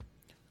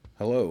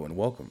Hello and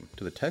welcome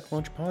to the Tech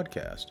Lunch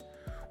Podcast,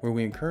 where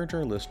we encourage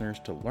our listeners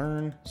to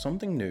learn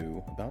something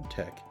new about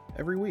tech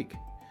every week.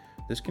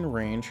 This can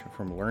range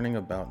from learning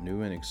about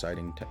new and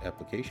exciting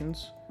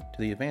applications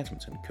to the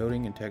advancements in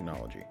coding and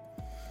technology.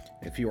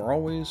 If you are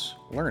always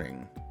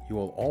learning, you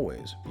will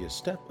always be a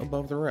step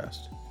above the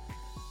rest.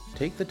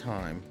 Take the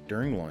time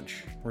during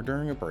lunch or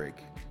during a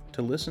break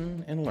to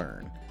listen and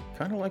learn,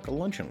 kind of like a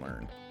lunch and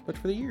learn, but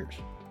for the ears.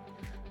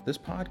 This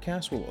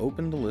podcast will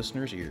open the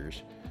listeners'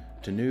 ears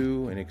to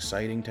new and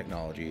exciting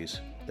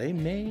technologies they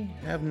may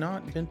have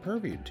not been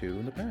purviewed to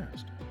in the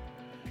past.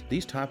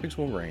 These topics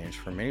will range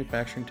from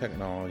manufacturing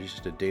technologies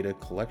to data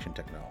collection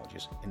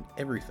technologies and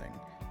everything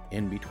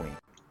in between.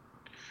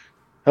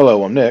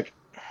 Hello, I'm Nick.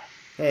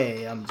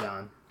 Hey, I'm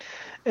John.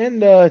 And,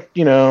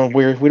 we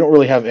don't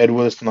really have Ed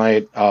with us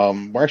tonight.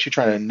 We're actually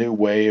trying a new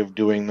way of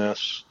doing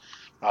this,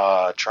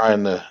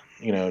 trying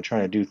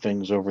to do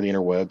things over the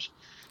interwebs.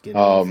 Getting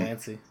a little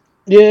fancy.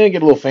 Yeah,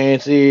 get a little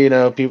fancy,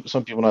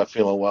 some people not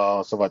feeling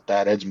well, stuff like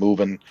that. Ed's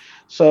moving.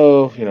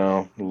 So,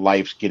 Yeah.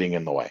 life's getting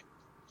in the way.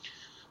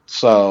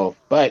 So,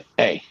 but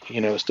hey,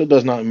 it still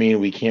does not mean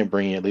we can't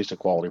bring you at least a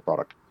quality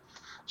product.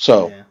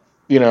 So,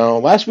 Yeah.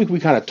 last week we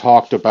kind of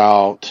talked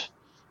about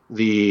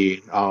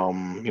the,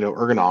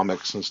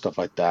 ergonomics and stuff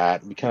like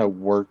that. We kind of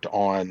worked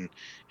on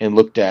and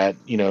looked at,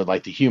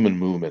 like the human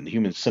movement, the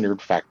human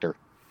centered factor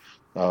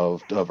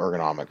of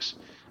ergonomics.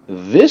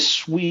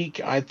 This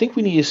week, I think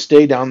we need to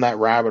stay down that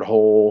rabbit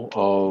hole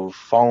of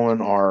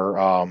following our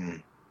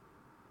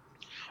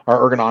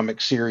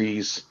ergonomic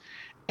series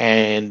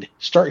and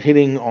start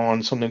hitting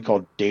on something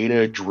called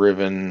data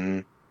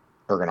driven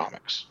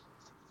ergonomics.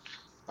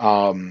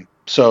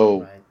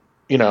 So, Right.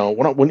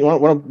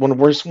 when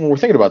we're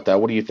thinking about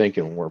that, what are you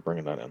thinking when we're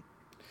bringing that in?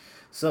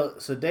 So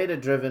data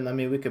driven. I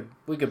mean,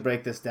 we could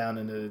break this down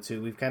into the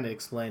two. We've kind of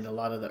explained a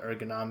lot of the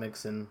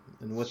ergonomics and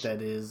what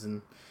that is,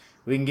 and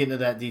we can get into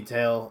that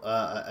detail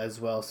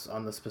as well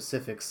on the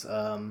specifics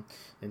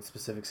in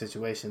specific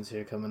situations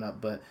here coming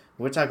up. But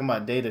we're talking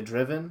about data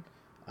driven.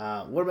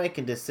 We're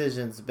making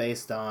decisions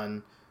based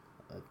on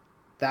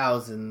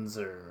thousands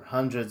or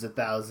hundreds of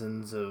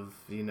thousands of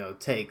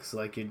takes.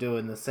 Like you're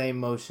doing the same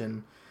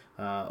motion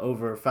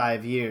over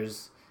 5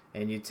 years,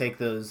 and you take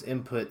those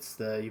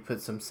inputs. You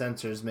put some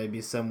sensors maybe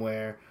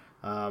somewhere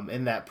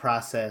in that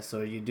process,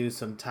 or you do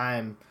some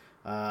timing,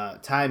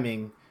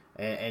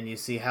 and you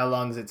see how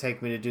long does it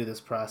take me to do this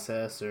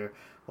process,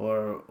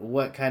 or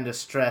what kind of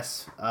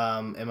stress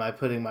am I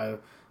putting my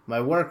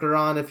worker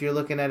on if you're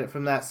looking at it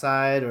from that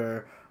side,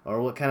 or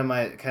what kind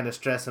of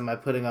stress am I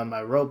putting on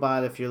my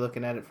robot if you're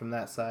looking at it from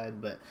that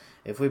side. But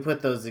if we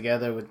put those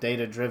together with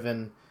data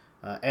driven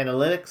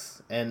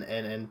analytics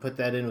and put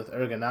that in with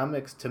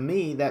ergonomics, to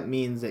me that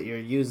means that you're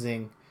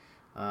using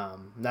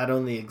not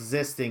only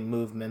existing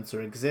movements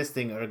or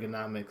existing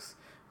ergonomics,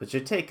 but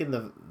you're taking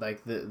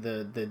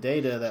the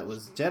data that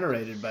was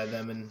generated by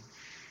them and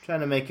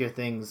trying to make your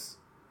things,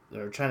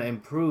 or trying to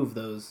improve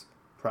those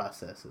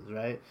processes,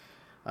 right?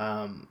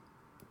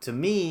 To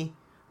me,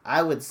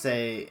 I would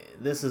say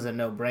this is a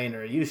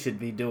no-brainer. You should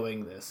be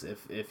doing this.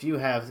 If you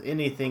have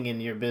anything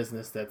in your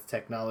business that's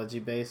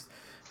technology-based,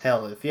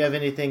 hell, if you have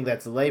anything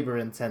that's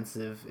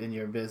labor-intensive in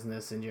your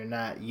business and you're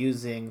not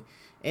using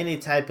any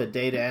type of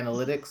data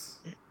analytics,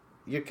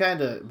 you're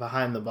kind of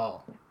behind the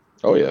ball.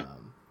 Oh yeah.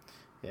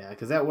 Yeah,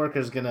 because that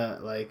worker's gonna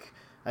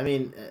I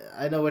mean,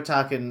 I know we're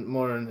talking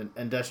more in the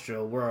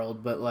industrial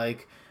world, but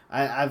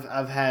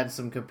I've had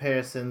some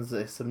comparisons,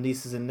 some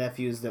nieces and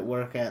nephews that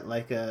work at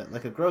like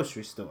a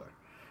grocery store,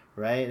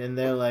 right? And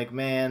they're like,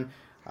 man,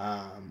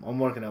 I'm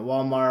working at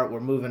Walmart.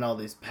 We're moving all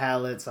these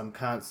pallets. I'm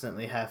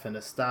constantly having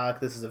to stock.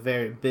 This is a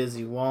very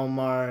busy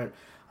Walmart.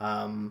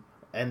 And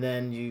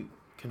then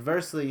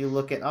conversely, you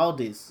look at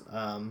Aldi's.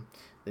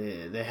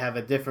 They have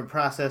a different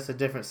process, a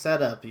different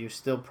setup. You're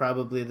still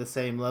probably the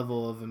same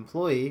level of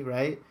employee,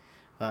 right?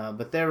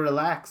 But they're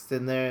relaxed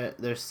and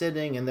they're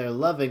sitting and they're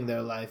loving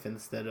their life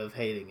instead of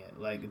hating it,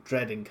 like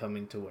dreading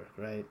coming to work,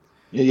 right?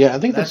 Yeah, I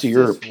think that's the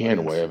That's just one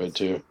European way of it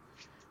instance. too.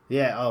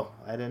 Yeah. Oh,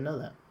 I didn't know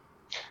that.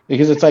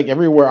 Because it's like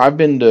everywhere I've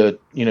been to,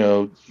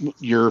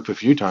 Europe a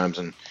few times,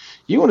 and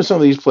you go to some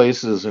of these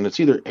places, and it's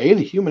either A,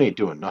 the human ain't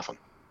doing nothing,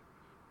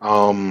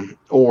 Yeah.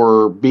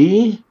 or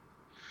B,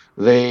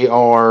 they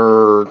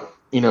are,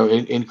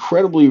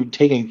 incredibly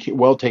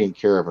well taken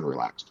care of and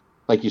relaxed.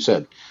 Like you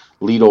said,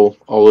 Lidl,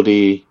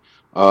 Aldi,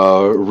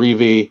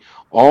 Rewe,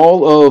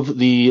 all of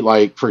the,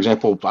 like, for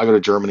example, I go to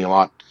Germany a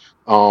lot.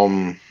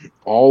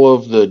 All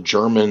of the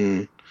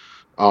German,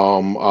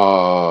 um,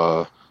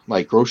 uh,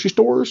 like grocery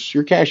stores,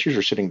 your cashiers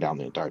are sitting down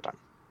the entire time.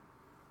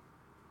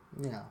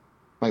 Yeah.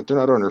 Like they're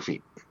not on their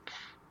feet,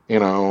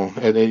 and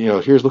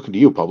then, here's looking to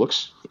you,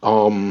 Publix.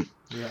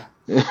 Yeah.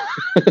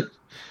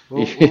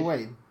 We're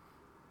waiting.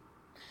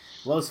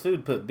 Lowe's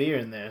Food put beer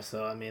in there,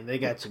 so I mean they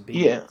got you beat.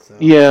 Yeah, So.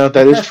 yeah,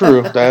 that is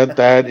true.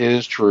 That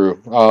is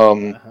true.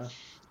 Uh-huh.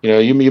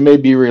 You may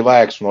be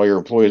relaxed when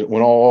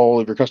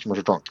all of your customers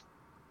are drunk.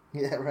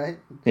 Yeah. Right.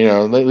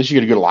 At least you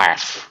get a good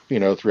laugh,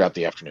 throughout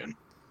the afternoon.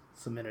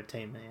 Some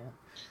entertainment. Yeah.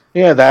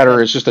 Yeah, that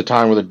or Yep. it's just a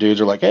time where the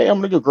dudes are like, "Hey, I'm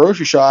gonna go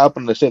grocery shop,"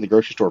 and they stay at the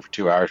grocery store for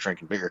 2 hours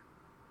drinking beer.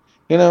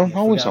 Yeah,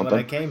 Always forgot what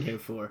I something. came here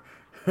for.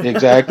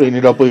 Exactly, and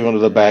you don't believe under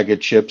the Yeah. bag of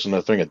chips and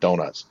a thing of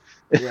donuts.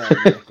 Yeah,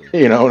 exactly.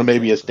 And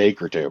maybe a Exactly.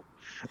 steak or two,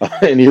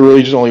 and you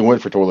really just only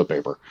went for toilet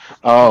paper.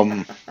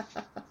 Um,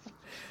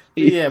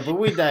 But yeah, but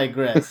we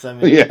digress. I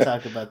mean, we yeah.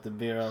 talk about the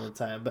beer all the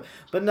time,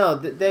 but no,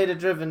 the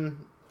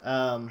data-driven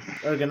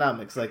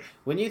ergonomics. Like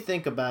when you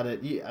think about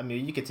it, I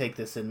mean, you could take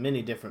this in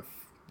many different,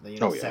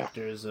 Oh yeah.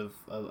 sectors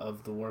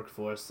of the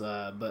workforce.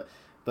 But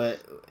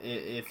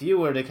if you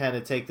were to kind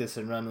of take this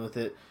and run with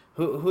it,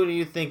 who do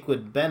you think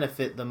would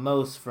benefit the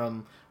most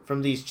from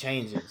these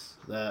changes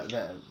that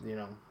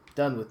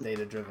done with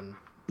data-driven?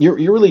 You're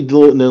really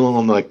dealing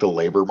on like the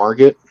labor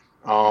market.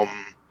 Um,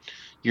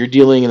 you're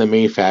dealing in the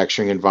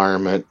manufacturing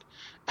environment.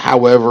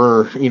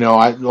 However, a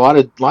lot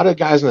of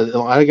guys in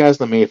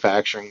the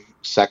manufacturing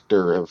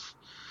sector have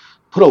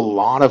put a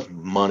lot of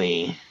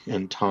money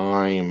and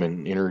time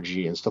and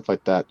energy and stuff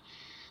like that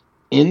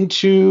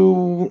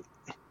into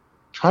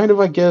kind of,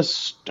 I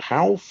guess,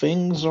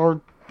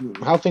 are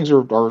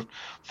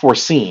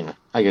foreseen,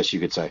 I guess you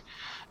could say,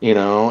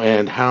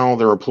 and how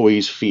their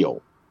employees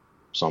feel.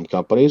 Some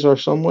companies are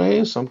some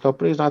ways, some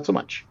companies not so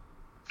much.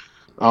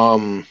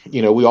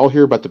 We all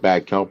hear about the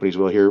bad companies.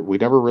 We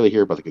never really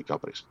hear about the good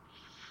companies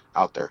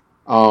out there.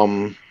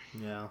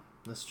 Yeah,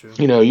 that's true.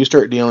 You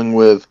start dealing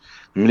with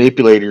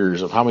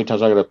manipulators of how many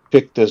times I got to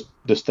pick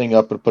this thing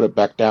up and put it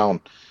back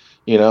down,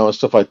 and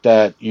stuff like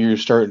that. You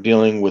start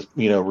dealing with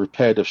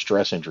repetitive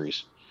stress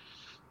injuries,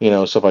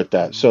 stuff like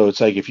that. Mm-hmm. So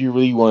it's like if you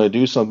really want to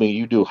do something,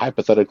 you do a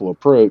hypothetical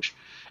approach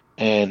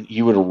and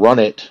you would run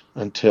it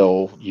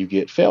until you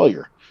get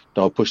failure.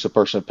 Don't push the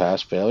person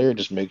past failure.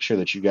 Just make sure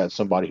that you got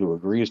somebody who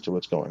agrees to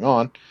what's going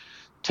on.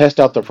 Test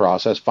out the Mm-hmm.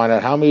 process. Find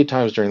out how many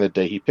times during the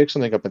day he picks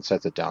something up and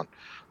sets it down.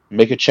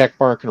 Make a check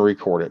mark and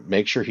record it.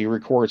 Make sure he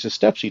records the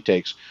steps he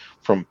takes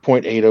from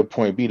point A to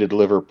point B to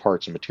deliver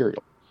parts and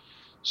material.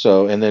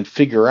 So, and then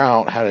figure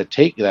out how to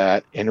take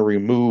that and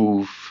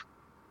remove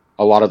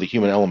a lot of the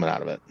human element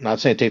out of it. Not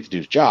saying take the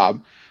dude's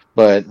job,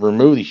 but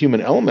remove the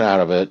human element out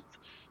of it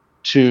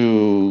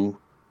to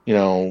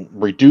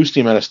reduce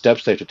the amount of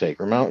steps they have to take,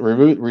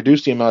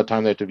 reduce the amount of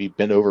time they have to be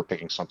bent over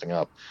picking something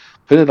up,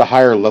 put it at a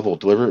higher level,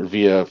 deliver it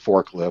via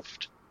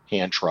forklift,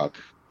 hand truck,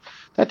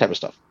 that type of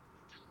stuff.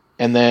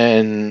 And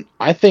then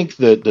I think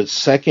the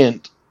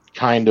second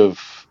kind of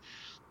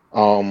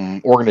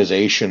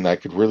organization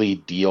that could really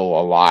deal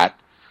a lot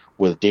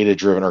with data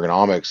driven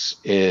ergonomics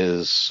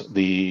is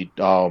the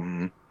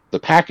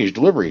package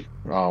delivery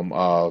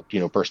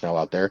personnel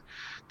out there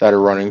that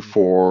are running Mm-hmm.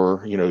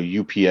 for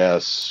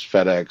UPS,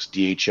 FedEx,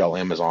 DHL,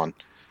 Amazon.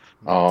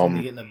 Yeah, it's only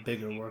Um, getting a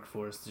bigger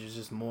workforce. There's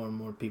just more and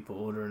more people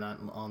ordering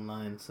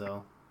online.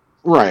 So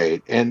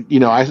right, and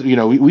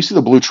yeah, we see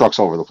the blue trucks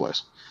all over the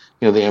place.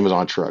 The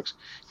Amazon trucks.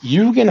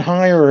 You can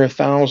hire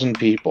 1,000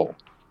 people.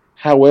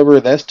 However,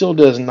 that still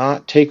does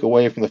not take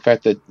away from the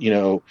fact that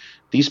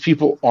these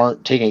people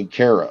aren't taken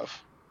care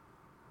of.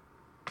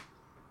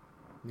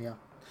 yeah.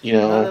 You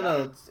No, know, no,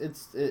 no.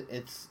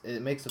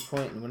 It makes a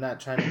point, and we're not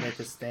trying to make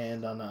a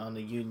stand on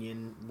the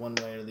union one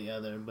way or the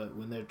other. But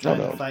when they're no,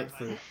 trying to no, fight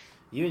for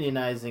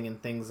unionizing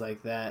and things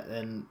like that,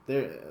 and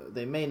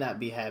they may not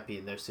be happy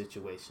in their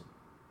situation,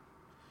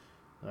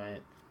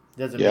 right?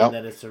 Doesn't mean yeah,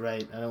 that it's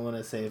right. I don't want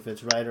to say if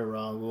it's right or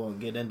wrong. We won't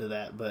get into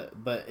that, but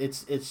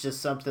it's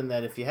just something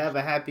that if you have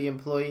a happy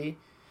employee,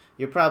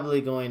 you're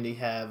probably going to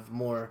have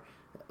more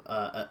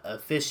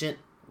efficient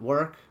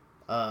work,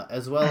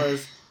 as well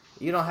as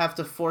you don't have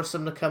to force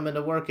them to come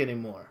into work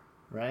anymore,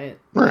 right?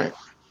 Like right.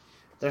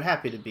 they're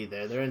happy to be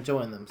there. They're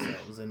enjoying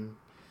themselves,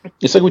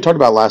 It's like we talked and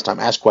about last time.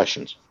 Ask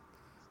questions.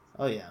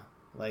 oh yeah,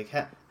 like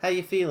how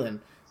you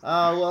feeling?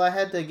 Well, I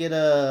had to get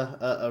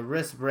a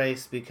wrist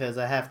brace because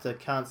I have to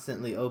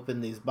constantly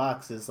open these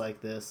boxes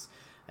like this,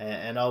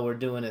 and all we're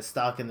doing is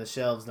stocking the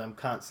shelves, and I'm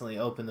constantly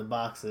opening the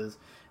boxes,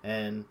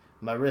 and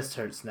my wrist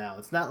hurts now.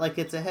 It's not like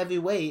it's a heavy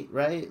weight,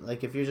 right?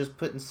 Like if you're just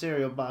putting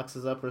cereal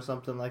boxes up or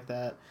something like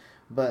that,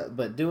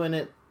 but doing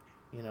it,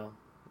 you know,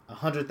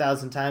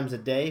 100,000 times a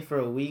day for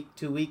a week,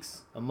 2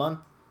 weeks, a month,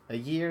 a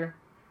year,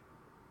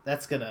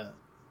 that's gonna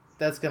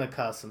that's gonna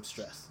cause some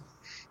stress.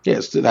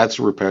 Yes, that's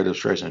a repetitive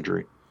stress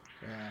injury.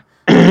 Yeah.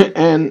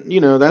 And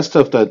that's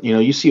stuff that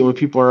you see when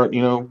people are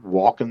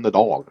walking the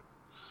dog,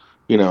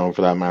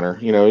 for that matter.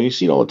 You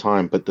see it all the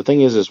time. But the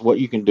thing is what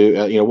you can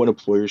do, what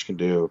employers can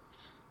do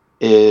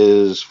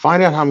is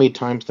find out how many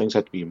times things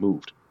have to be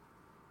moved.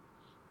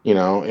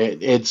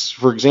 It's,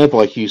 for example,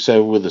 like you said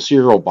with the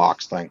cereal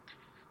box thing.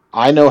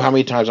 I know how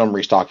many times I'm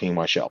restocking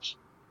my shelves,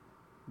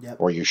 Yep.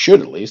 or you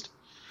should at least.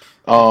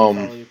 Yeah, if you Um,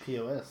 follow your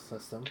POS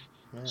system.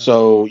 Yeah.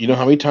 so you know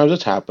how many times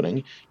it's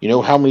happening. You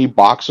know how many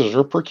boxes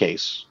are per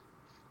case,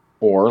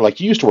 or like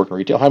you used to work in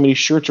retail, how many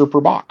shirts are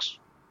per box.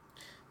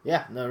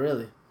 Yeah, no,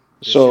 really.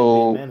 This should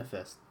be a So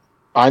manifest.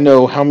 I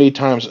know how many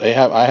times I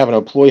have an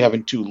employee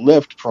having to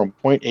lift from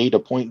point A to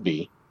point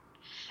B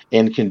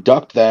and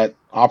conduct that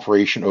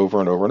operation over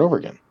and over and over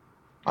again.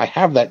 I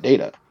have that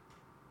data.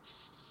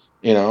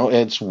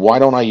 It's why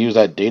don't I use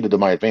that data to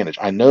my advantage?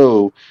 I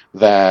know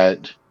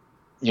that,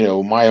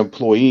 my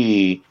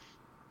employee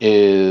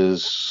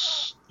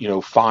is,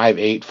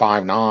 5'8",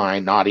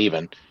 5'9", not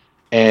even,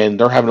 and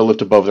they're having to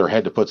lift above their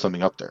head to put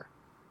something up there.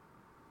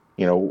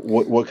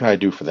 What can I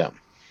do for them?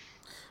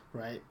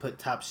 Right. Put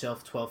top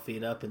shelf 12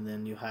 feet up, and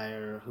then you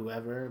hire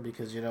whoever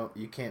because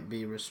you can't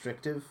be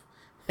restrictive,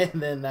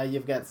 and then now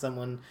you've got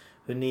someone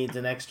who needs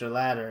an extra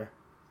ladder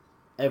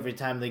every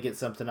time they get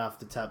something off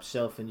the top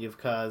shelf, and you've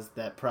caused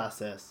that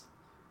process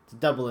to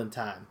double in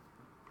time.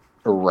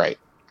 Right.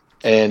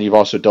 And you've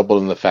also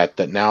doubled in the fact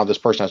that now this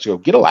person has to go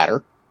get a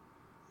ladder,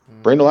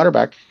 bring the Mm-hmm. ladder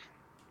back,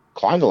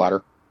 climb the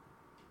ladder.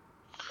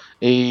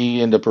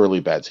 You end up really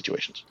bad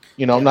situations.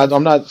 I'm Yeah, not. let's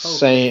I'm not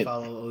hope they saying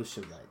follow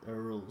OSHA right or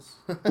rules.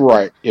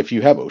 right if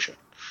you have OSHA.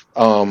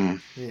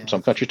 Um, Yeah,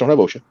 some that's countries true. don't have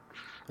OSHA.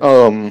 That's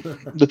true.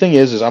 The thing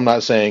is I'm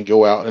not saying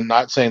go out and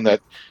not saying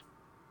that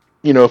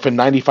if a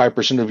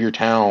 95% of your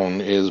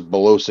town is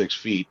below 6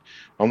 feet,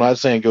 I'm not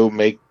saying go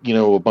make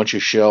a bunch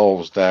of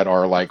shelves that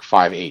are like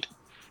 5'8".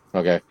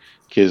 Okay,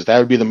 because that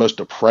would be the most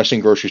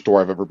depressing grocery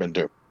store I've ever been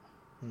to.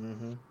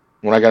 Mm-hmm.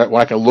 When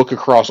I can look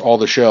across all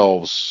the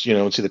shelves,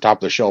 and see the top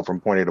of the shelf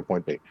from point A to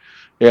point B.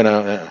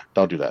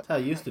 Don't do that. That's how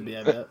it used to be,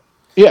 I bet.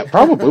 Yeah,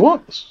 probably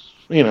was.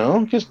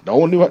 Because no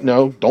one knew what.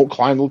 No, don't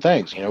climb the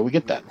things. We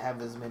get We that. didn't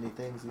have as many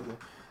things either.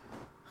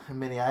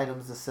 Many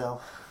items to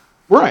sell.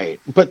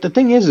 Right. But the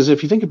thing is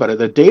if you think about it,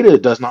 the data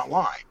does not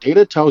lie.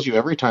 Data tells you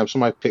every time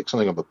somebody picks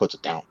something up and puts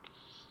it down.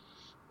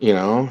 You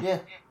know? Yeah.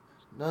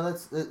 No,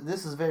 this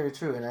is very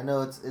true, and I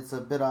know it's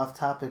a bit off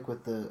topic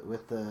with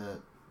the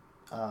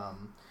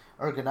um,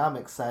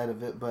 ergonomics side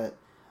of it, but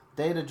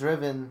data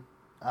driven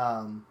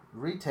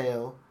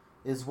retail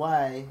is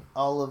why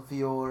all of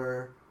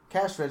your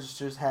cash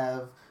registers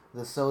have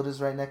the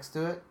sodas right next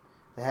to it.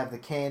 They have the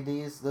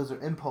candies. Those are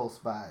impulse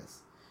buys,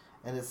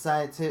 and it's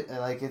scientific.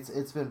 Like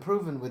it's been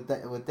proven with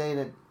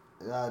data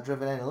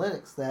driven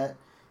analytics that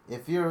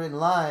if you're in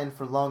line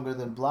for longer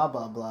than blah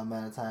blah blah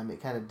amount of time,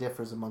 it kind of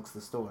differs amongst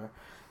the store.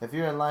 If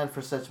you're in line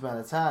for such amount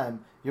of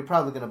time, you're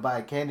probably going to buy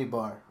a candy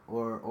bar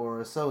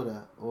or a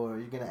soda, or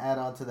you're going to add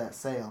on to that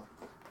sale,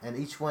 and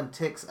each one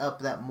ticks up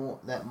that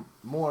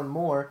more and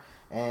more.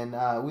 And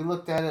we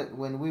looked at it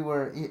when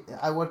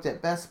I worked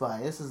at Best Buy.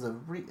 This is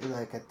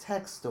like a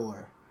tech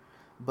store,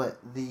 but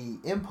the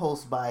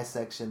impulse buy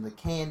section, the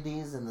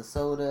candies and the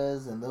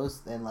sodas and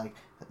those and like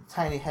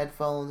tiny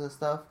headphones and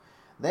stuff,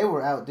 they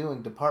were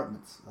outdoing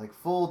departments, like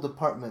full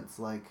departments,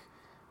 like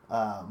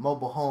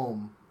mobile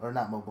home or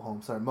not mobile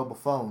home, sorry, mobile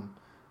phone,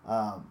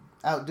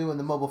 outdoing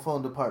the mobile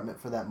phone department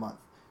for that month,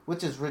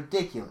 which is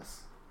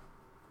ridiculous.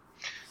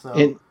 So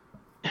And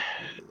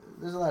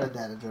there's a lot of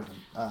data driven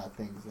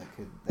things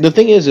the that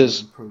thing can really is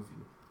improve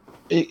you.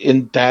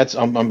 and that's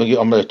I'm going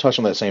to touch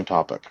on that same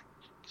topic.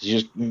 You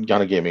just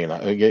kind of gave me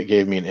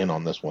an in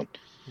on this one.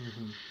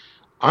 Mm-hmm.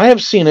 I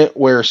have seen it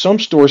where some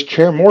stores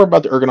care more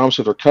about the ergonomics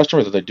of their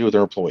customers than they do with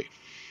their employee.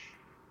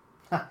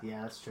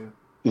 Yeah, that's true.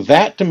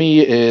 That to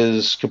me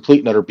is complete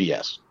and utter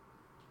BS.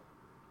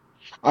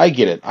 I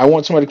get it. I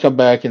want somebody to come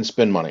back and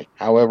spend money.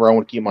 However, I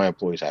want to keep my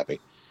employees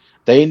happy.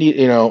 They need,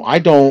 I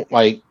don't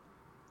like,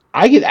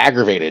 I get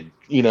aggravated,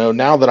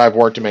 now that I've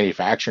worked in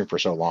manufacturing for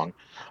so long.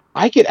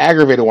 I get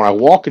aggravated when I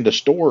walk into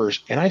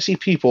stores and I see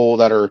people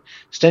that are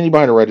standing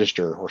behind a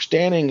register or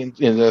standing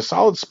in a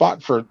solid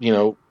spot for,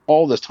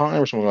 all this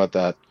time or something like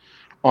that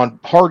on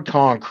hard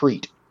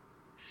concrete.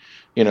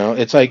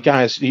 It's like, Mm-hmm.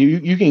 guys,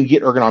 you can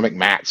get ergonomic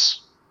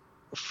mats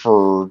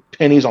for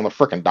pennies on the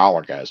frickin'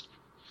 dollar, guys.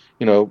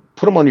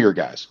 Put them under your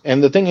guys.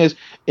 And the thing is,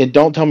 and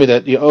don't tell me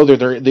that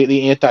they're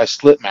the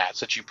anti-slip mats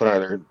that you put on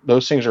there.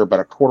 Those things are about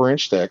a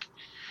quarter-inch thick.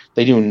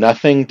 They do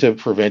nothing to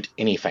prevent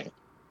anything.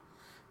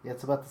 Yeah,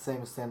 it's about the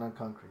same as stand on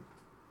concrete.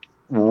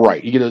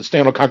 Right. You get a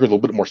stand on concrete with a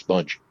little bit more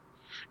sponge.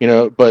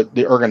 But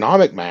the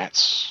ergonomic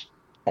mats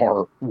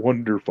are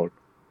wonderful.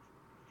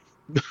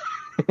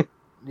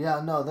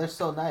 Yeah, no, they're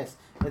so nice.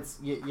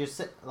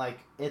 Like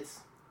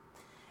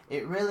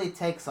it really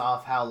takes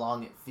off how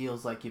long it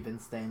feels like you've been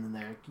standing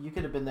there. You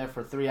could have been there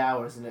for 3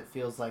 hours and it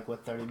feels like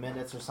 30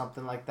 minutes or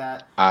something like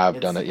that. I've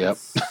done It's it. it's Yep.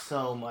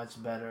 so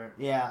much better.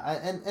 Yeah,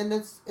 and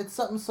it's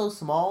something so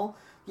small.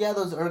 Yeah,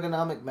 those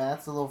ergonomic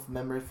mats, the little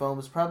memory foam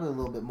is probably a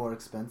little bit more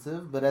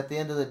expensive, but at the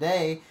end of the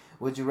day,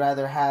 would you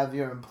rather have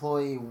your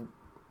employee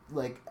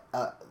like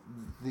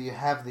do you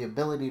have the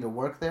ability to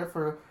work there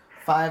for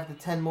 5 to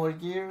 10 more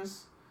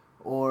years,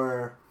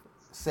 or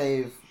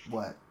save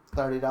what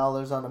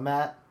 $30 on a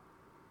mat?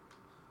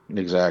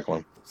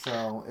 Exactly.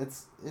 So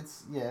it's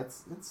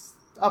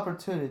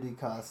opportunity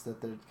cost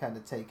that they're kind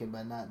of taking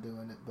by not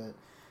doing it, but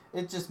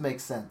it just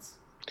makes sense.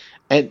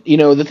 And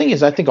the thing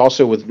is, I think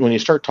also with when you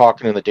start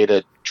talking in the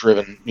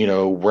data-driven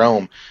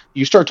realm,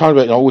 you start talking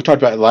about we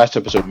talked about in the last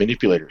episode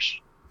manipulators,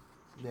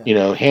 Yeah,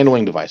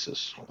 handling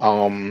devices,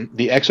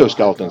 the the little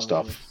exoskeleton hydraulic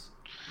stuff, lifts.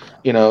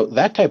 Yeah.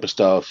 that type of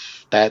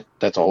stuff. That's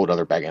a whole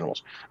other bag of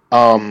animals.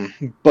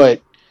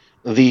 But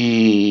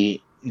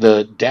the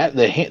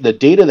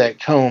data that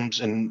comes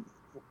and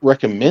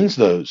recommends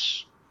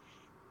those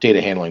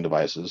data handling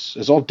devices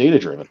is all data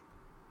driven.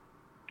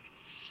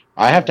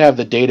 I have to Right. have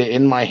the data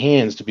in my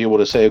hands to be able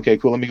to say, okay,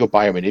 cool, let me go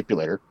buy a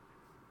manipulator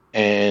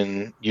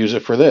and use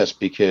it for this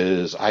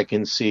because I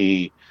can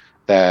see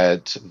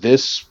that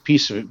this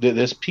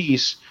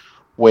piece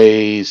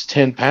weighs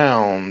 10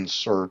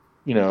 pounds or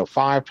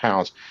 5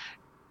 pounds,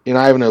 and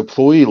I have an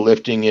employee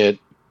lifting it,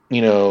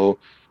 you know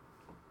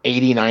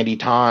 80, 90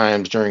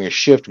 times during a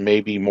shift,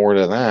 maybe more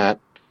than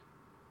that,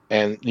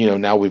 and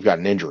now we've got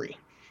an injury.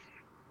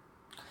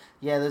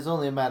 Yeah, there's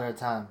only a matter of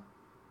time.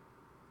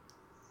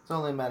 It's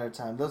only a matter of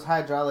time. Those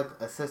hydraulic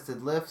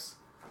assisted lifts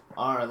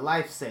are a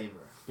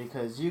lifesaver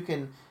because you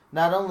can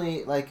not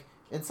only like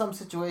in some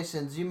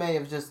situations you may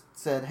have just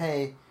said,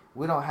 "Hey,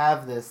 we don't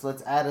have this.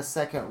 Let's add a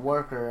second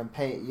worker and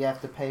pay. You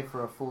have to pay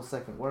for a full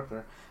second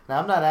worker." Now,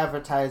 I'm not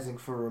advertising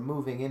for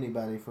removing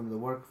anybody from the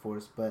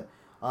workforce, but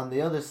on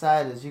the other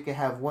side is you can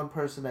have one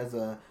person as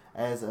a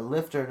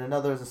lifter and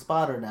another as a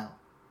spotter now.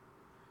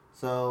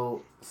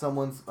 So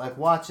someone's like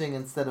watching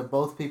instead of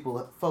both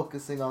people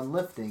focusing on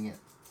lifting it.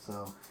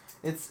 So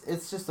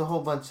it's just a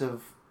whole bunch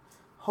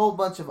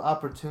of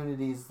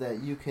opportunities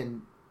that you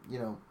can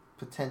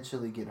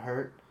potentially get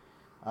hurt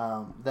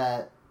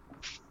that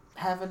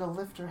having a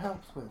lifter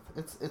helps with.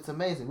 It's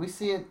amazing. We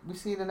see it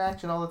in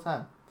action all the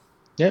time.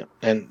 Yeah,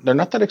 and they're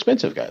not that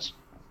expensive, guys.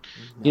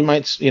 You No.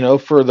 might,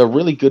 for the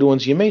really good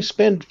ones, you may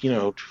spend,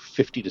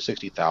 $50,000 to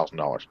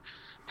 $60,000.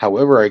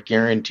 However, I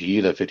guarantee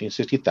you that $50,000 to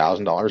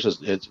 $60,000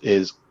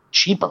 is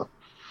cheaper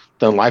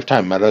than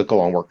lifetime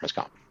medical and workman's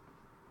comp.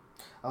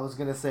 I was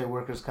gonna say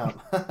workers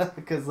comp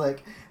because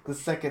like the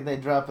second they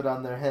drop it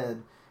on their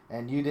head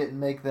and you didn't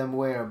make them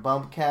wear a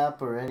bump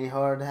cap or any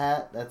hard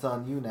hat, that's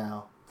on you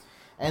now.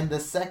 And the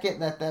second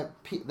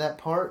that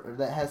part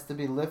that has to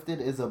be lifted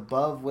is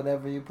above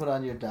whatever you put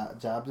on your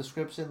job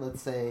description.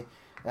 Let's say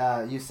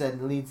you said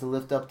it needs to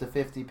lift up to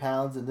 50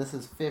 pounds, and this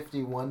is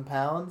 51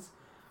 pounds.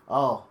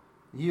 Oh,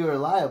 you are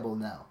liable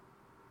now.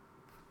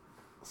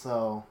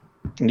 So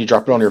And you it's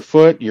drop it on your it's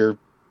foot, you're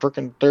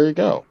freaking there. You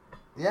go.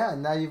 yeah.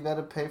 And now you've got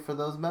to pay for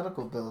those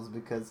medical bills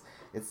because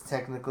it's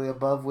technically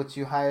above what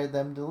you hired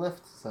them to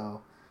lift.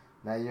 So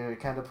now you're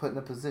kind of put in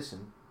a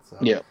position. So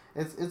Yeah,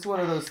 it's one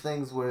of those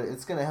things where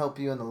it's going to help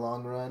you in the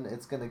long run.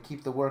 It's going to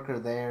keep the worker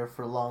there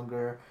for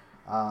longer.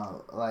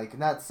 Like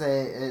not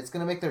say it's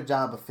going to make their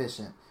job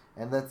efficient,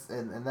 and that's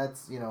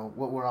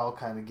what we're all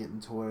kind of getting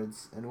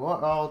towards, and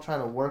what we're all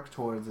trying to work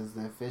towards is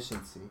the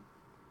efficiency.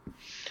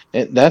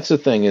 and that's the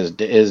thing is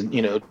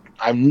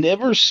I've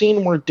never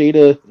seen where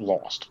data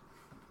lost.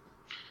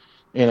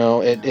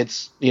 Yeah.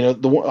 It's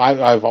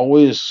I've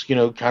always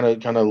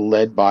kind of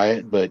led by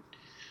it, but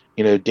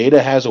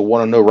data has a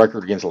one on no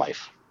record against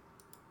life.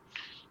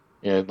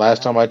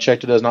 Last Yeah. time I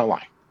checked, it does not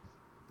lie.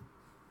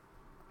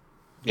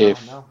 No. If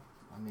No.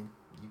 I mean,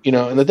 you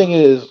can't And the thing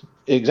disprove it. is,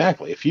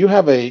 exactly, if you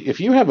have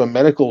a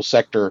medical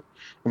sector,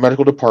 a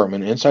medical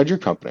department inside your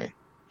company,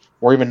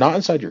 or even not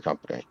inside your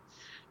company,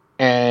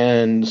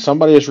 and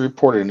somebody has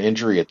reported an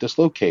injury at this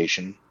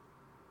location,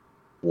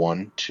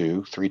 one,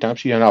 two, three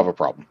times, you don't have a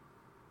problem.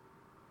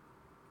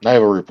 I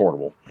have a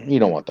reportable. You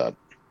don't want that.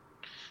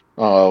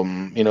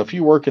 If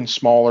you work in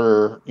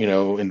smaller,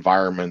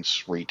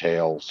 environments,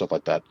 retail, stuff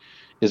like that,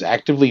 is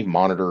actively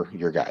monitor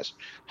your guys.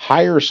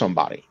 Hire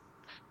somebody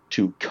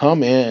to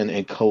come in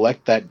and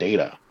collect that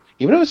data.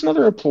 Even if it's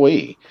another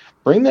employee,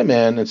 bring them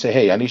in and say,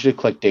 hey, I need you to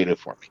collect data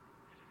for me.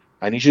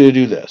 I need you to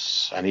do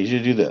this. I need you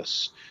to do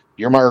this.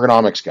 You're my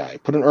ergonomics guy.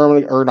 Put an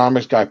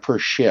ergonomics guy per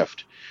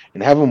shift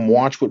and have them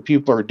watch what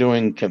people are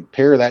doing,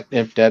 compare that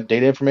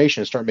data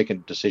information, and start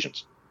making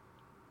decisions.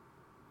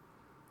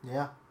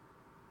 Yeah.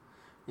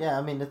 Yeah.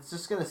 I mean, it's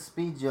just gonna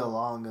speed you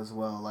along as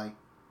well. Like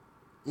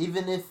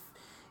even if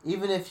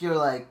even if you're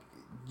like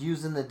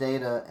using the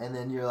data and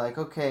then you're like,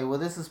 okay, well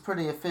this is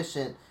pretty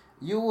efficient,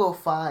 you will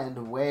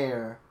find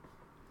where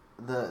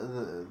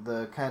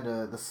the kind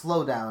of the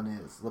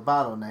slowdown is, the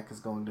bottleneck is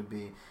going to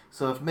be.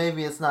 So if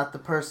maybe it's not the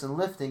person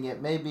lifting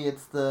it, maybe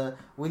it's the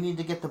we need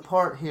to get the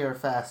part here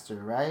faster,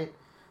 right?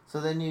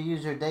 So then you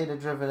use your data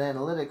driven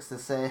analytics to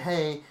say,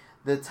 hey,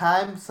 the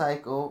time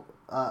cycle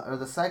or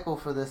the cycle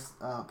for this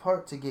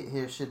part to get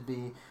here should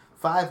be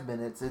 5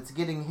 minutes. It's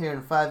getting here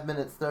in 5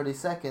 minutes 30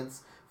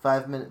 seconds.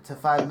 5 minute to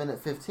 5 minute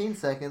 15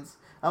 seconds.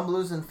 I'm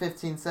losing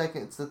 15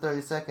 seconds to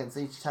 30 seconds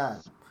each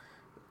time.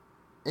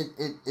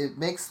 It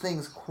makes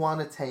things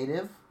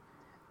quantitative,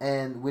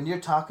 and when you're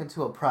talking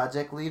to a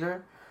project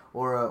leader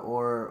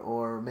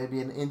or maybe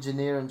an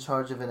engineer in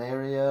charge of an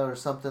area or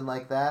something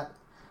like that,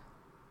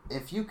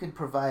 if you could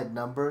provide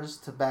numbers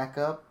to back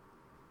up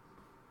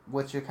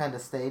what you're kind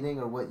of stating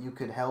or what you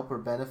could help or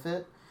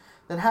benefit,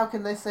 then how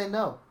can they say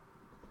no?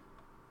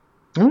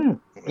 Yeah,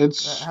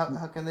 it's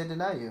How can they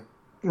deny you?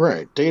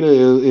 right. Data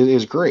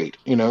is great.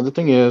 The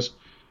thing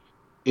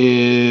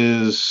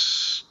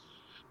is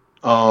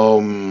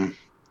um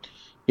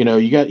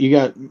you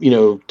got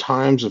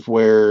times of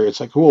where it's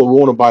like, cool, we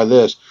want to buy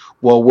this.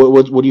 Well,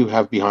 what do you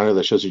have behind it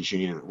that shows that you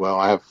need it? Well,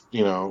 I have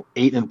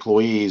 8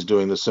 employees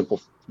doing the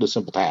simple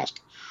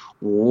task.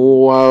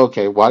 Well,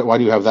 okay, why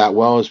do you have that?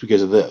 Well, it's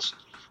because of this,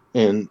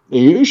 and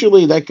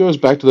usually that goes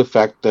back to the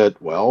fact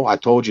that, well, I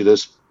told you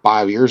this.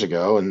 5 years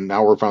ago, and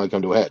now we're finally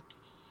come to a head.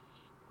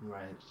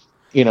 Right.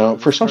 For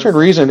This some certain person.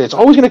 reason, it's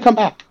always going to come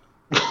back.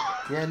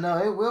 Yeah, no,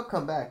 it will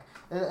come back.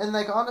 And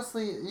like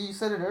honestly, you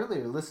said it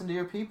earlier. Listen to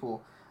your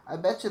people. I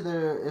bet you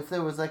if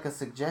there was like a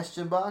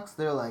suggestion box,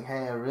 they're like,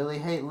 "Hey, I really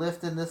hate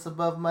lifting this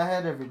above my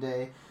head every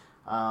day,"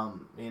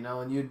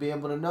 and you'd be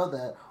able to know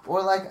that.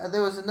 Or like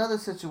there was another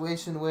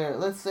situation where,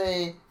 let's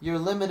say you're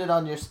limited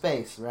on your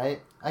space,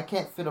 right? I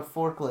can't fit a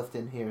forklift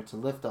in here to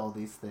lift all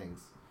these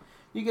things.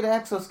 You get an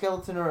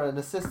exoskeleton or an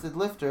assisted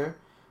lifter,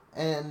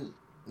 and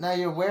now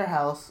your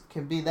warehouse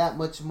can be that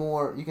much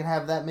more. You can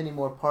have that many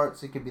more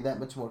parts. It can be that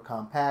much more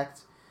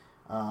compact.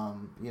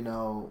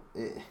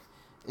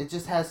 It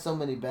just has so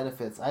many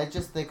benefits. I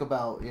just think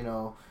about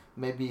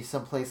maybe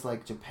someplace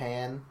like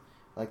Japan,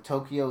 like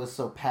Tokyo is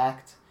so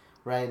packed,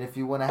 right? If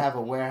you want to have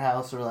a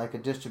warehouse or like a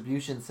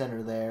distribution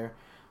center there,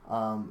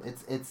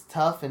 it's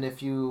tough. And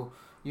if you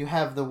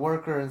have the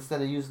worker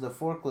instead of using the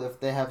forklift,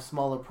 they have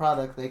smaller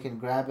product. They can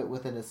grab it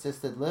with an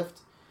assisted lift.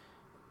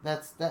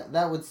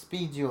 That would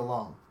speed you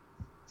along.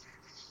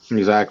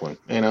 Exactly.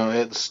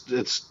 It's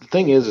the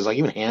thing is like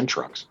even hand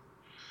trucks.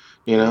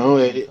 You Even know, hand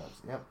it, trucks.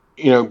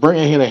 Yep.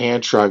 bring in a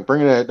hand truck,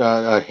 bring in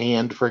a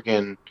hand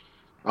freaking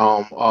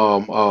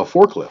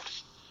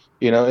forklift.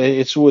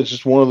 It's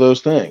just one of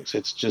those things.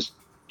 It's just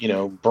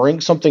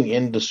bring something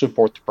in to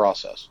support the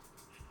process,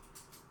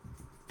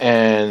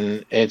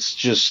 and it's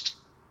just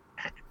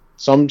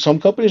some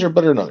companies are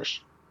better than others.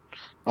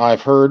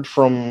 I've heard True.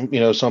 from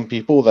some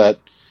people that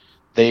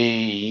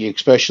they,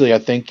 especially I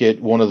think at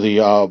one of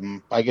the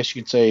I guess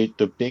you could say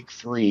the big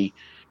three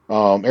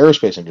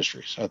aerospace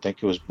industries. I think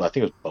it was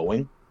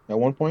Boeing at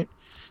one point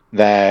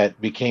that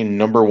became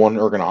number one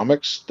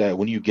ergonomics. That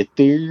when you get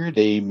there,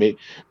 they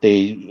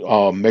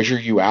measure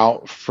you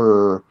out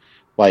for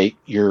like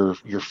your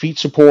feet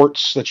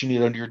supports that you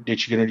get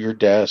under your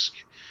desk.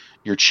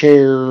 Your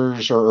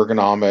chairs are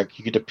ergonomic.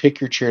 You get to pick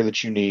your chair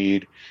that you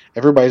need.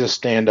 Everybody's a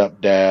stand up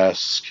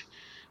desk,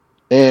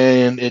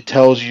 and it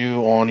tells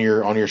you on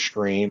your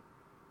screen,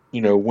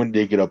 when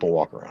they get up and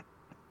walk around.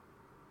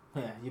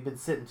 Yeah, you've been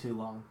sitting too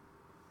long.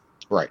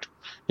 Right.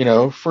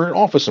 For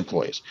office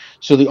employees.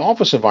 So the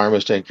office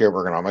environment is taken care of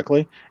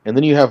ergonomically, and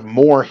then you have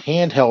more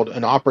handheld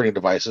and operating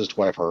devices, to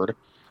what I've heard,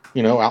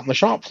 out in the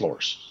shop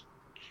floors.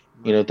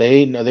 Right.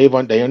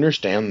 They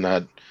understand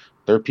that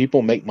their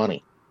people make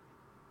money.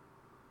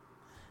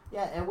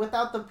 Yeah, and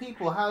without the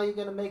people, how are you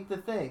gonna make the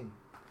thing?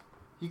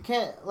 You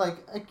can't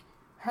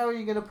how are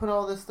you gonna put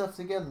all this stuff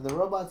together? The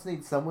robots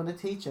need someone to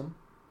teach them,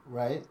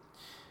 right?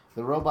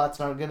 The robots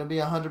aren't gonna be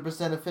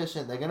 100%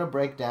 efficient. They're gonna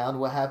break down.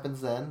 What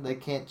happens then? They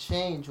can't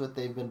change what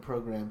they've been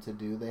programmed to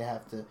do. They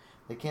have to.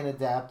 They can't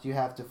adapt. You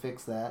have to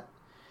fix that.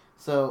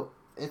 So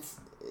it's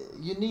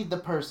you need the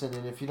person,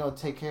 and if you don't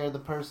take care of the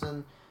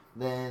person,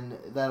 then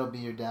that'll be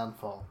your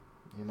downfall.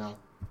 You know.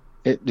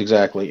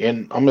 Exactly.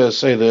 And I'm going to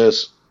say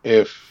this: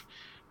 if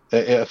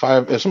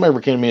somebody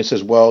ever came to me and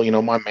says, "Well,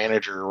 my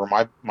manager or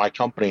my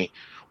company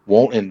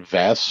won't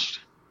invest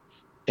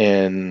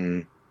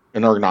in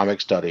an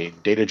ergonomic study,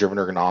 data-driven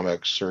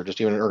ergonomics, or just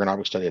even an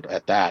ergonomic study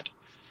at that,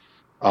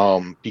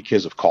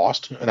 because of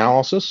cost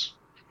analysis,"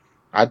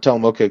 I'd tell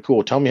them, "Okay,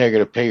 cool. Tell me how you're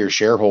going to pay your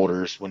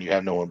shareholders when you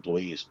have no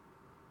employees,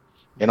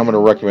 and I'm going to Mm-hmm.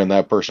 recommend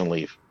that person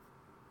leave."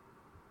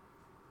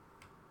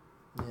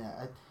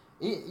 Yeah,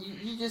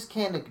 you just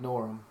can't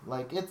ignore them.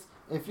 Like it's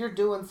if you're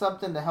doing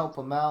something to help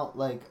them out.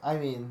 Like I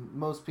mean,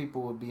 most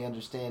people would be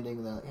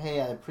understanding that. Like,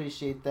 hey, I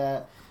appreciate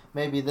that.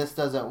 Maybe this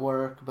doesn't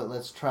work, but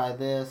let's try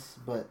this.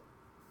 But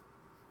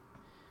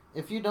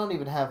if you don't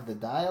even have the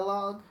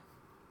dialogue,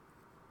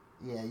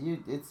 yeah,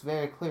 it's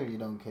very clear you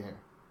don't care.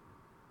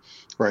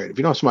 Right. If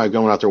you don't have somebody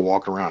going out there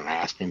walking around and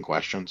asking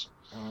questions,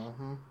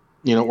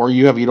 Mm-hmm. or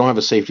you don't have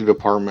a safety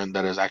department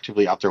that is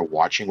actively out there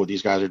watching what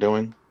these guys are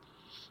doing,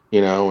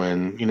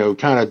 and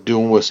kind of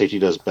doing what safety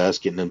does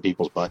best, getting in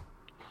people's butt,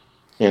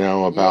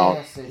 about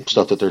Yeah, safety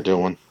stuff is that they're safety.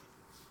 doing.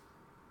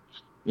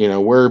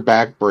 Wear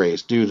back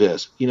brace, do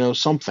this,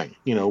 something,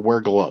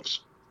 wear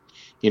gloves.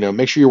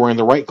 Make sure you're wearing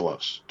the right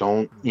gloves.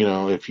 Don't,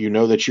 Mm-hmm. if you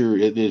know that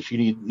if you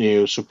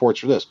need, supports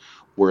for this,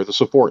 wear the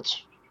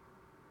supports.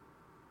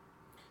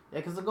 Yeah,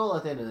 because the goal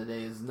at the end of the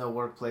day is no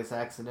workplace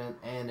accident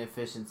and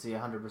efficiency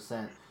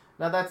 100%.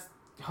 Now that's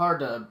hard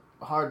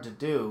to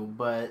do,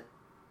 but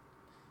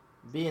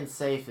being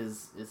safe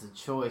is a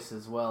choice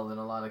as well in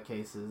a lot of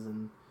cases,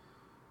 and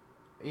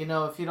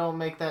if you don't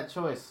make that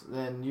choice,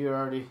 then you're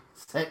already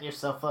setting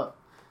yourself up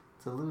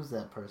to lose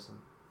that person.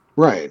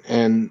 Right.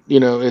 And,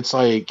 it's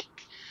like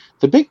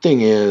the big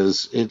thing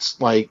is it's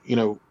like,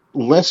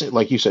 less,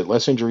 like you said,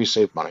 less injuries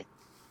save money.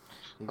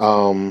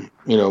 Exactly.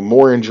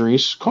 More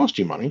injuries cost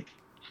you money.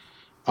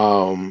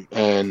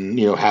 And,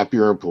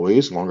 happier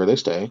employees, longer they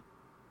stay.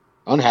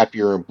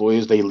 Unhappier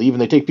employees, they leave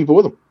and they take people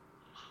with them.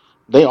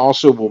 They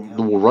also Yep.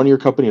 will run your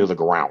company to the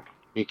ground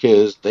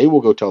because they will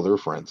go tell their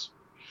friends.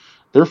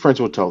 Their friends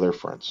will tell their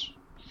friends.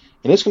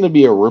 And it's going to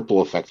be a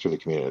ripple effect through the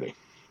community.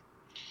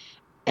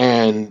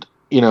 And,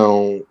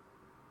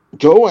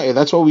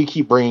 that's why we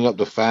keep bringing up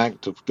the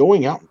fact of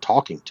going out and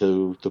talking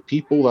to the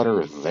people that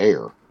are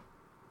there.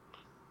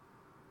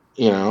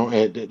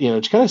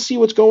 to kind of see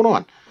what's going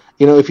on.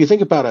 If you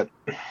think about it,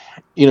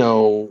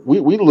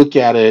 we look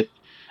at it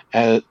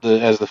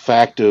as the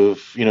fact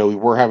of,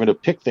 we're having to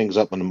pick things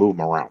up and move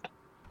them around.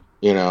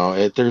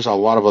 There's a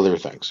lot of other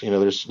things.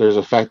 There's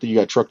a fact that you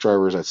got truck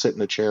drivers that sit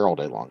in a chair all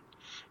day long,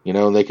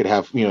 and they could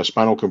have,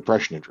 spinal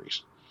compression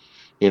injuries.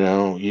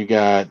 You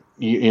got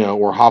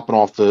we're hopping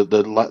off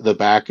the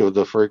back of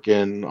the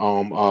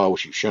freaking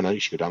which you shouldn't. You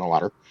should go down a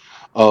ladder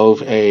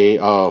of Yeah.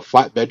 a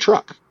flatbed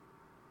truck.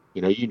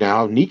 You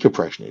now have knee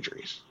compression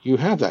injuries. You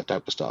have that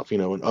type of stuff,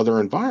 in other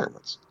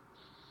environments.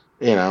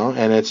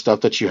 And it's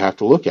stuff that you have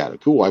to look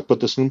at. Cool, I put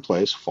this in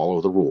place,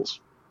 follow the rules.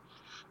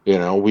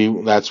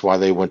 We that's why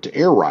they went to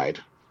air ride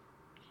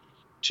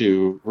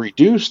to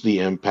reduce the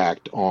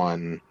impact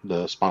on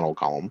the spinal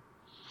column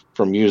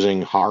from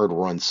using hard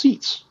run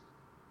seats.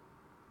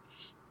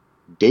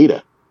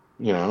 Data.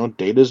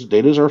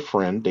 Data's our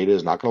friend. Data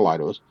is not going to lie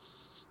to us,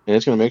 and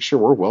it's going to make sure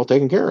we're well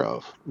taken care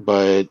of.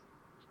 But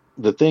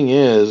the thing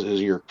is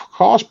your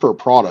cost per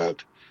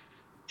product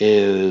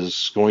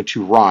is going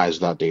to rise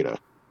without data.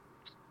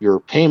 Your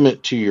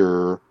payment to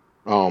your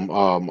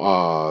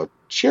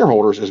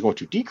shareholders is going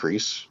to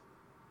decrease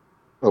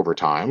over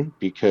time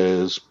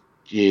because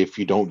if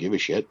you don't give a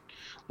shit,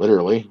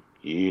 literally,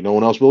 no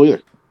one else will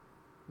either.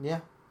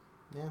 Yeah.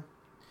 Yeah.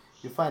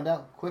 You find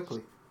out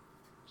quickly.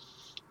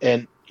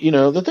 And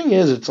the thing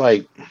is, it's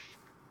like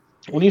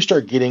when you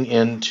start getting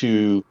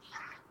into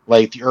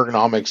like the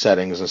ergonomic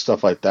settings and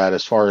stuff like that,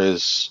 as far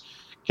as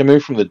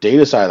coming from the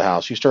data side of the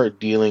house, you start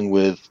dealing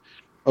with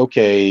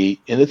okay.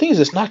 And the thing is,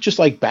 it's not just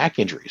like back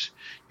injuries.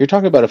 You're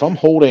talking about if I'm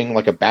holding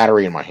like a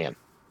battery in my hand,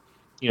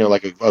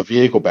 like a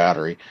vehicle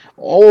battery,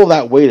 all of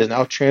that weight is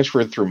now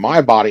transferred through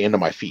my body into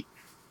my feet.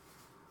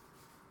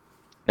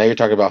 Now you're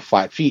talking about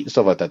flat feet and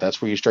stuff like that. That's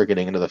where you start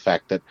getting into the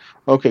fact that,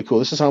 okay, cool,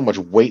 this is how much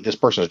weight this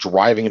person is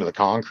driving into the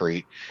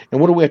concrete.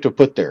 And what do we have to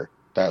put there?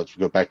 Let's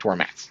go back to our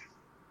mats.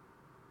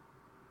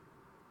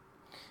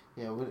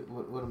 Yeah.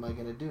 What am I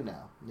gonna do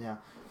now? Yeah.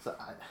 So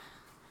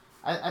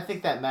I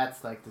think that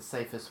mat's like the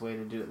safest way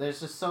to do it. There's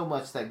just so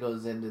much that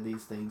goes into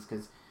these things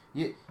because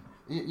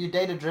you're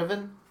data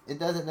driven. It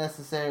doesn't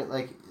necessarily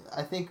like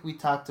I think we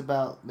talked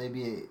about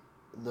maybe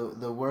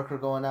the worker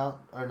going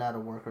out or not a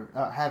worker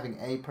having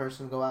a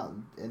person go out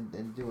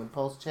and doing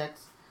pulse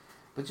checks,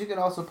 but you can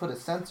also put a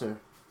sensor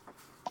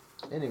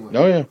anywhere,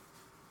 Oh yeah,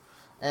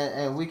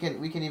 and we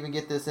can even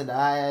get this into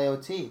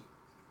IIoT.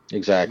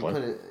 exactly.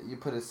 You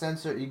put a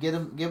sensor. You give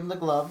them the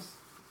gloves.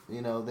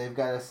 They've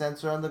got a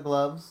sensor on the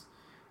gloves,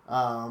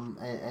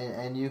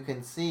 and you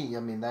can see. I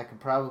mean, that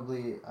could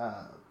probably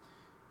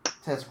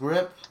test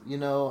grip.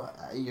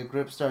 Your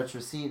grip starts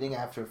receding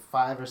after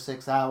 5 or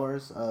 6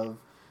 hours of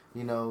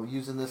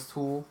using this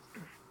tool.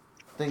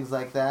 Things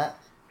like that.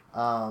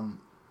 Um,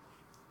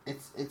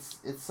 it's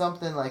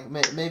something like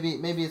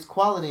maybe it's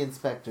quality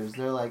inspectors.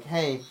 They're like,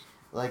 hey,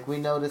 like we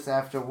notice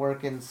after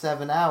working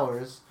 7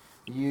 hours,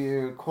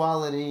 your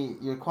quality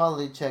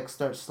check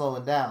starts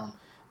slowing down.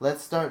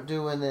 Let's start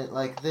doing it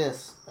like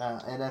this,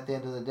 and at the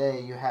end of the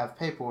day, you have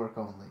paperwork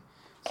only.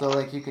 So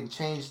like you can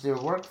change their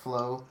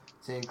workflow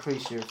to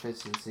increase your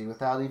efficiency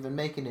without even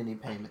making any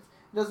payments.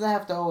 It doesn't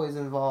have to always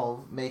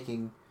involve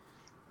making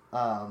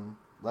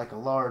like a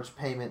large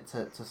payment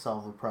to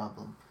solve a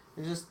problem.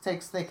 It just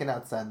takes thinking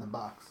outside the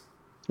box.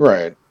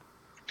 Right.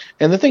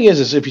 And the thing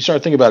is if you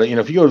start thinking about it,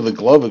 if you go to the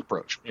glove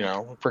approach,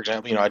 for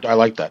example, I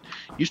like that.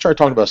 You start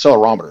talking about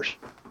accelerometers.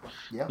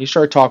 Yep. You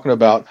start talking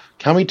about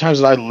how many times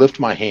did I lift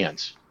my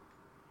hands,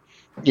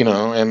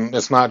 and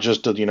it's not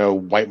just to,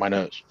 wipe my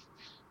nose.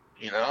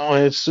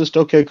 It's just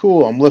okay,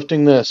 cool. I'm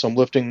lifting this. I'm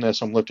lifting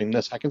this. I'm lifting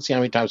this. I can see how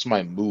many times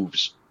somebody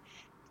moves,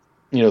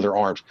 their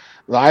arms.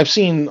 I've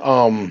seen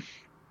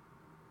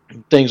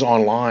things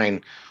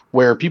online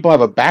where people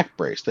have a back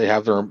brace. They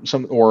have their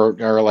some or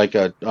like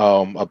a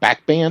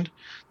back band.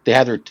 They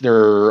have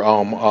their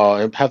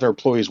have their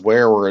employees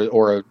wear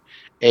or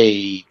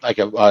a like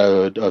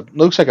a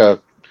looks like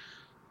a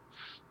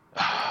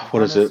A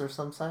what is harness it? or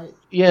some site.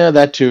 Yeah,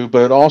 that too.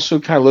 But it also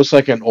kind of looks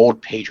like an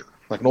old pager,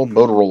 like an old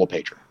Motorola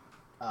pager.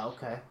 Oh,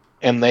 okay.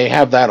 And they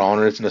have that on,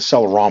 and it's an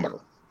accelerometer,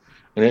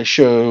 and it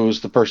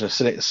shows the person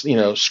sitting,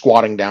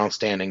 squatting down,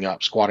 standing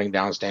up, squatting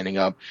down, standing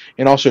up,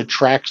 and also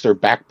tracks their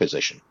back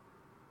position.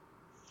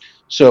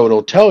 So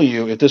it'll tell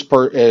you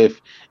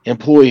if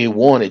employee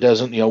one, it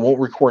doesn't, won't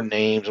record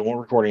names, it won't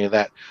record any of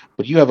that,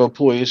 but you have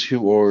employees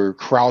who are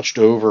crouched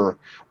over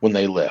when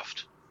they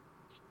lift.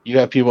 You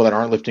have people that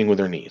aren't lifting with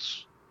their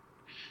knees.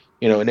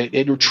 And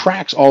it Hmm.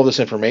 tracks all this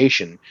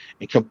information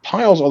and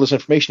compiles all this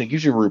information and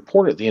gives you a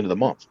report at the end of the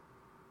month.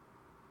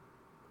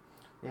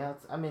 Yeah,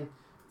 I mean,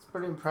 it's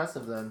pretty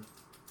impressive then,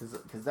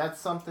 because that's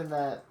something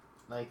that,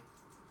 like,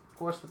 of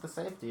course, with the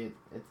safety,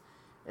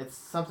 it's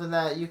something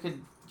that you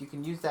can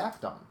use to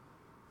act on.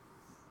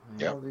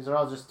 Yeah. These are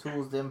all just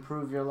tools to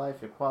improve your life,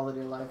 your quality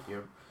of life,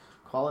 your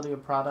quality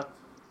of product.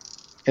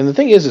 And the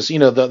thing is,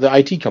 the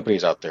IT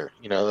companies out there,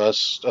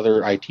 us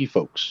other IT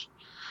folks,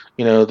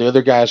 the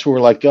other guys who are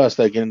like us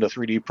that get into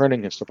 3D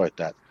printing and stuff like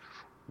that.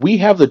 We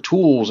have the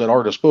tools at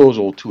our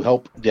disposal to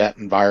help that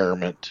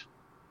environment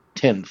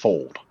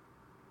tenfold.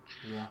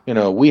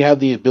 Yeah. We have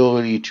the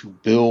ability to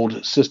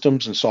build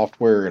systems and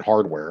software and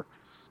hardware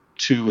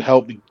to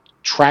help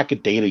track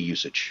data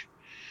usage.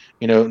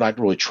 Not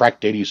really track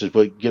data usage,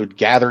 but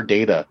gather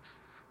data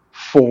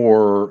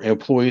for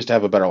employees to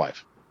have a better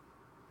life.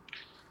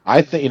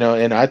 I think,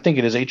 and I think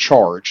it is a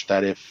charge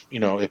that if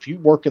you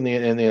work in the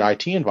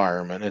IT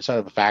environment inside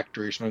of a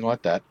factory or something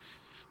like that,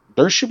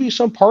 there should be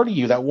some part of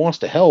you that wants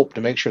to help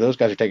to make sure those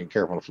guys are taken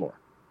care of on the floor.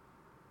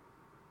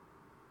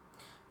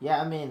 Yeah,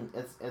 I mean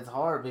it's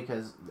hard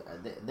because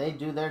they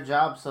do their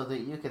job so that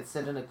you can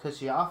sit in a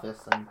cushy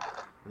office, and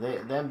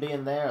them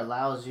being there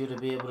allows you to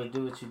be able to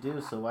do what you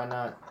do. So why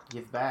not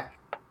give back?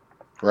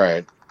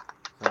 Right.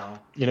 So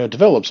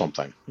Develop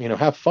something.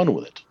 Have fun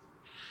with it.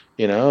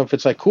 If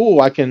it's like, cool,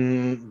 I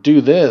can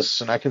do this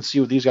and I can see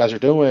what these guys are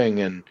doing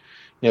and,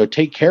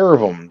 take care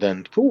of them,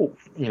 then cool,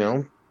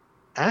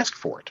 ask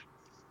for it.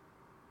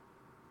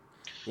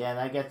 yeah, and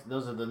I guess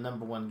those are the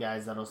number one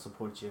guys that'll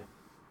support you.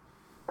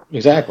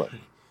 Exactly.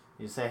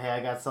 You say, hey,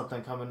 I got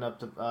something coming down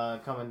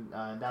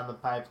the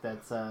pipe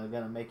that's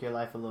gonna make your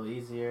life a little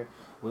easier.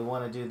 We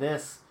want to do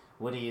this.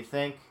 What do you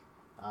think?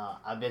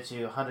 I bet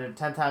you 10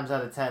 times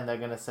out of 10 they're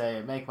gonna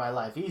say, make my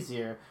life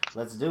easier.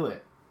 Let's do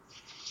it.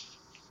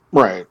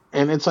 Right.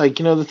 And it's like,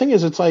 the thing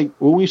is, it's like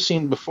what we've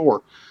seen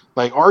before.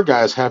 Like our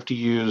guys have to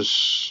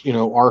use,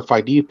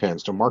 RFID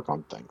pins to mark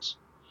on things.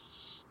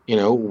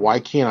 Mm-hmm. Why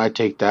can't I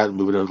take that and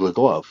move it into the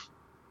glove?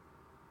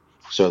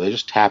 So they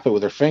just tap it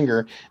with their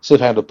finger instead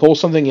of having to pull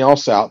something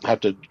else out and have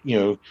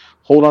to,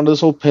 hold on to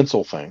this old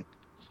pencil thing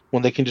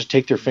when they can just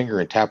take their finger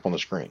and tap on the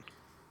screen.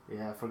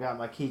 Yeah, I forgot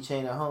my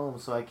keychain at home,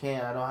 so I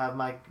can't. I don't have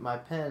my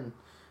pen.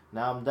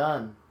 Now I'm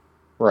done.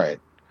 Right.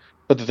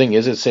 But the thing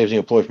is, it saves the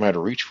employee from having to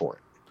reach for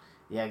it.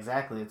 Yeah,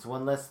 exactly. It's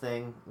one less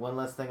thing. One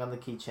less thing on the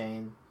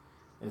keychain.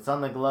 It's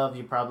on the glove.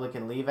 You probably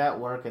can leave at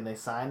work and they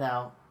sign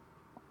out.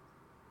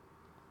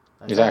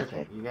 That's Exactly.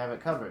 everything. You have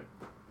it covered.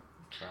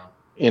 So.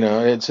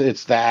 It's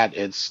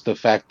the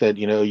fact that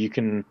you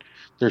can.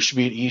 There should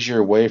be an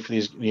easier way for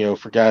these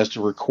for guys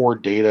to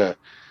record data,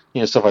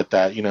 stuff like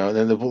that. And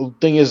then the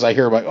thing is, I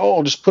hear about,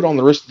 oh, just put on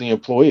the wrist of the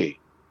employee.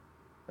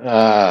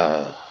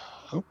 Uh,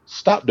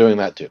 Stop doing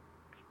that too,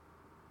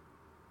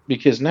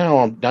 because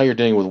now you're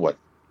dealing with what?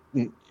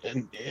 Yeah,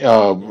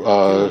 too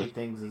Uh, many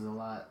things is a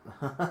lot.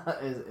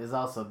 is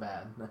also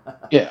bad.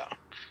 yeah,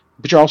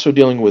 but you're also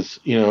dealing with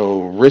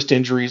wrist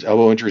injuries,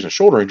 elbow injuries, and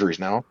shoulder injuries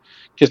now,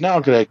 because now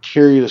I'm gonna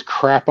carry this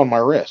crap on my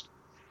wrist.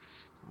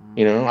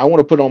 Mm-hmm. I want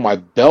to put on my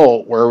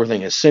belt where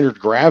everything is centered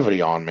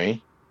gravity on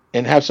me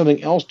and have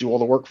something else do all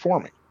the work for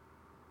me.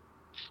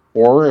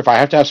 Or if I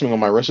have to have something on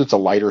my wrist, it's a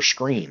lighter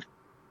screen,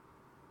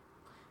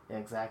 Yeah,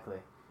 exactly.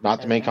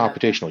 not the And main and that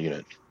computational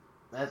unit.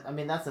 that I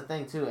mean that's the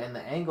thing too. And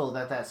the angle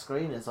that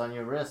screen is on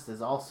your wrist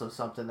is also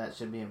something that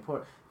should be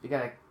important. If you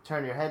gotta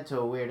turn your head to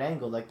a weird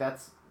angle, like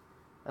that's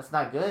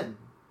not good.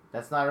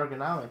 That's not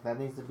ergonomic. That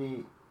needs to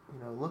be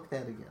looked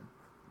at again.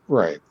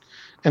 Right.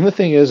 And the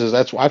thing is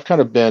that's why I've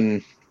kind of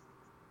been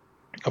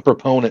a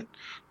proponent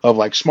of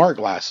like smart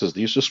glasses,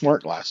 the use of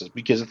smart glasses,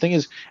 because the thing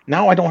is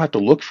now I don't have to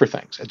look for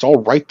things. It's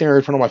all right there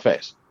in front of my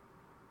face.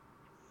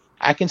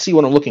 I can see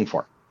what I'm looking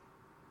for.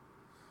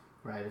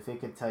 Right. If it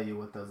could tell you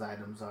what those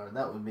items are,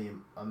 that would be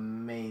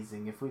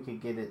amazing. If we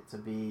could get it to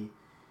be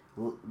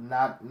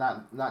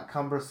not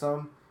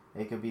cumbersome,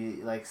 it could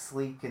be like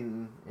sleek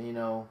and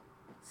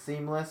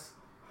seamless.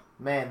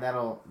 Man,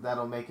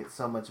 that'll make it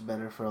so much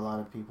better for a lot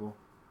of people.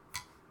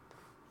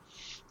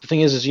 The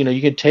thing is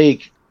you can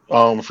take,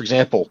 for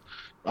example,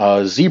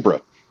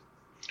 Zebra.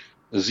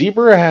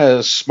 Zebra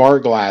has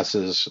smart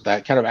glasses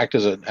that kind of act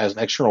as an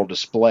external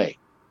display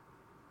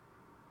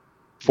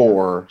Yeah.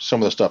 for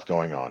some of the stuff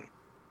going on.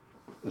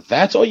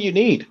 That's all you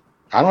need.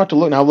 I don't have to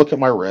look at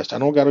my wrist. I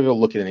don't got to go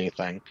look at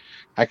anything.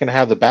 I can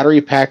have the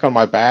battery pack on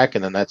my back,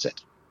 and then that's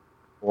it,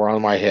 or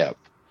on my hip,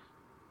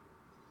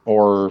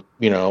 or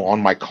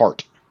on my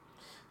cart.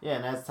 Yeah,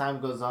 and as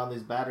time goes on,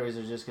 these batteries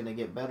are just gonna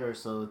get better.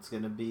 So it's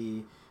gonna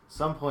be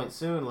some point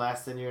soon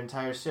lasting your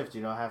entire shift.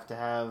 You don't have to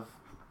have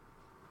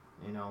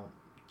you know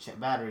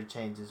battery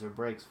changes or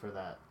breaks for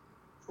that.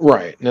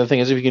 Right. And the thing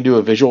is, if you can do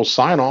a visual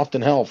sign off,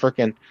 then hell,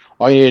 freaking,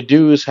 all you need to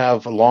do is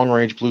have a long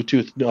range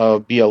Bluetooth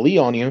BLE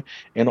on you,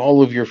 and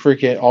all your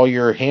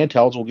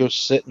handhelds will go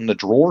sit in the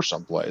drawer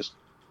someplace.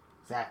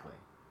 Exactly.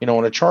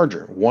 On a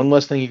charger. One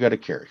less thing you got to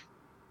carry.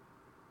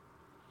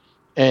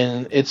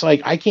 And Yeah. it's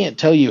like I can't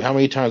tell you how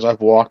many times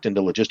I've walked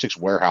into logistics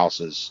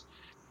warehouses,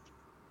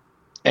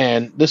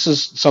 and this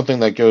is something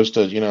that goes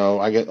to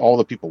I get all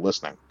the people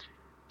listening.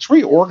 Just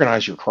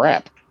reorganize your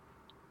crap.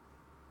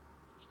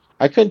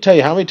 I couldn't tell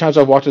you how many times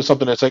I've walked into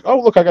something that's like, oh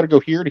look, I got to go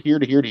here to here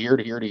to here to here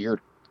to here to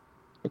here.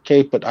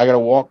 Okay, but I got to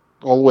walk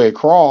all the way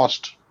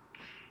across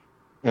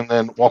and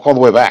then walk all the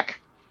way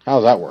back. How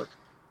does that work?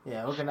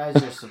 Yeah,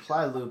 organize your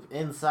supply loop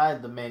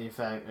inside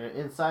the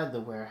inside the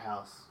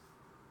warehouse.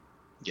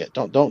 Yeah,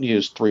 don't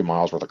use 3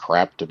 miles worth of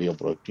crap to be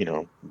able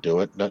to do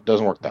it. That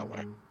doesn't work that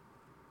way.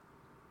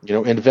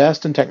 Mm-hmm.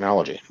 Invest in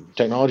technology.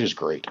 Technology is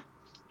great.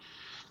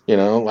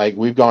 Like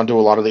we've gone to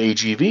a lot of the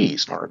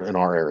AGVs in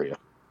our area.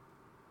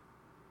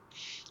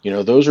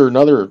 Those are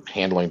another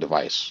handling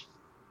device.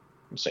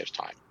 It saves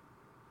time.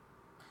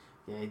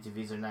 Yeah,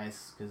 AGVs are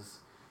nice because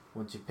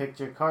once you picked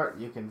your cart,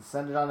 you can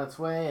send it on its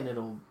way and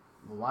it'll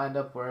wind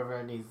up wherever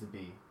it needs to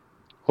be.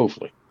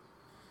 Hopefully.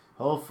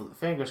 Hopefully,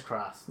 fingers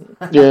crossed.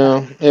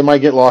 Yeah, it might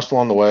get lost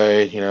along the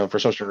way. For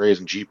some certain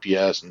reason,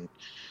 GPS and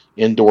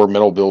indoor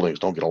metal buildings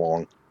don't get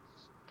along.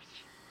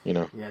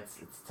 Yeah,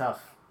 it's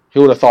tough.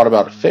 Who would have It's thought tough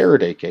about on those.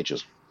 Faraday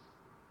cages?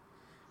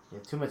 Yeah,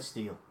 too much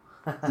steel.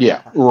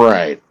 Yeah,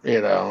 right.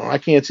 I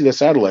can't see the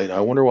satellite.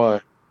 I wonder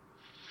why.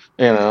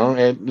 No,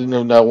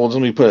 well,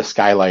 let me put a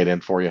skylight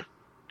in for you.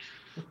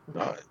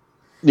 Uh,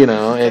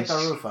 Let's just take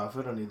our it's roof off.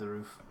 We don't need the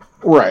roof.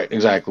 right.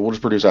 Exactly. We'll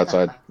just produce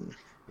outside. I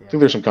Yeah, think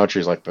there's some exactly.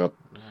 countries like that.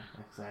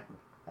 Yeah, exactly.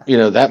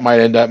 That might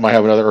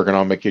have another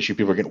ergonomic issue.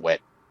 People are getting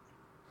wet.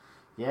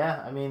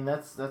 Yeah, I mean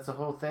that's the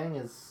whole thing.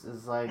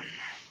 Is like,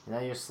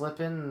 you're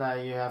slipping. Now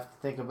you have to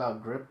think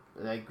about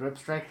grip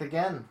strength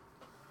again.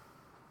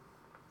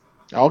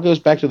 It all goes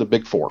back to the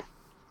big four.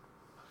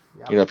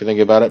 Yep. If you think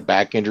about it,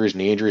 back injuries,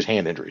 knee injuries,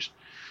 hand injuries,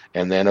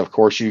 and then of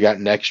course you got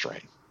neck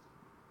strain.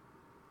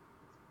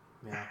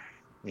 Yeah.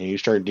 You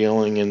start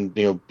dealing in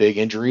big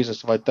injuries and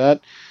stuff like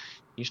that.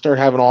 You start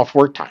having off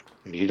work time.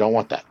 You don't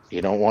want that.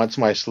 You don't want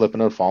somebody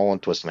slipping and falling,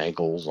 twisting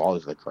ankles, all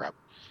this other crap.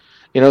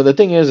 The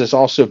thing is, it's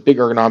also a big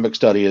ergonomic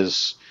study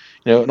is,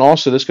 and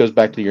also this goes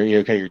back to your,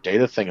 kind of your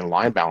data thing and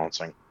line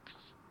balancing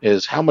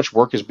is how much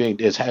work is being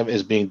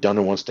done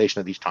in one station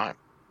at each time.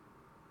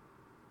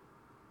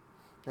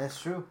 That's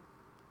true.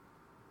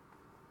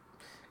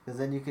 Because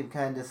then you can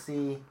kind of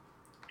see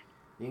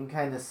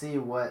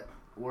what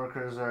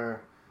workers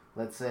are.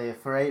 Let's say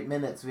for 8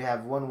 minutes we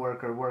have one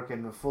worker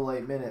working the full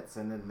 8 minutes,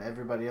 and then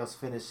everybody else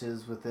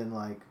finishes within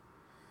 4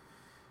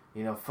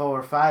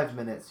 or 5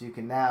 minutes. You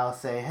can now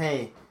say,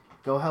 hey,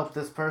 go help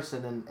this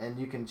person, and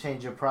you can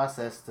change your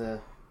process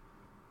to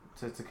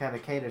kind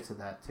of cater to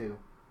that too.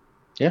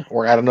 Yeah,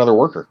 or add another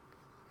worker.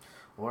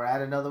 Or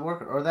add another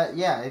worker, or that,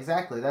 yeah,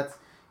 exactly. That's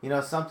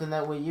something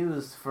that we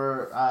use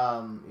for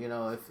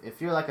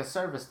if you're like a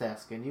service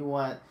desk and you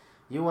want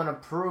to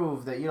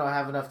prove that you don't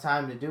have enough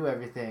time to do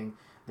everything.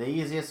 The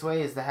easiest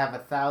way is to have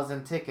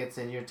 1,000 tickets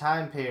in your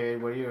time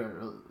period where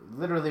you're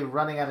literally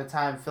running out of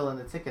time filling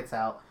the tickets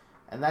out,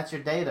 and that's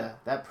your data.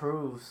 That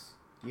proves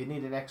you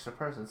need an extra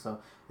person. So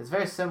it's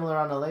very similar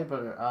on a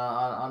labor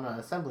on an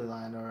assembly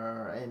line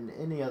or in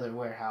any other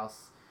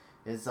warehouse.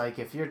 It's like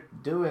if you're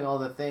doing all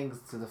the things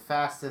to the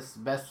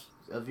fastest, best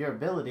of your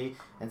ability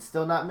and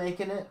still not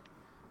making it,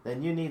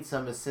 then you need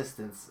some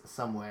assistance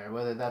somewhere.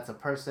 Whether that's a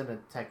person, a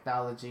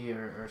technology,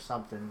 or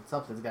something.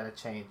 Something's got to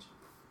change.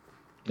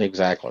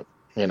 Exactly.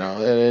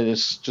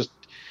 It's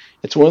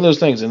one of those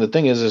things. And the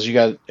thing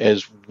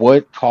is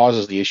what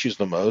causes the issues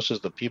the most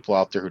is the people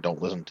out there who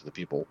don't listen to the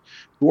people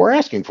who are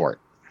asking for it.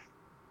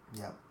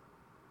 Yeah.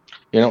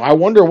 I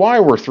wonder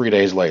why we're 3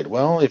 days late.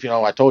 Well, if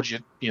I told you,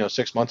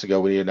 6 months ago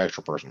we need an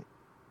extra person.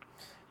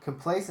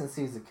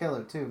 Complacency is a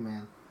killer too,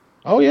 man.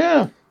 Oh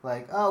yeah.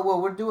 Like, oh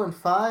well, we're doing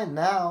fine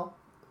now.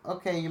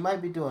 Okay, you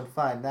might be doing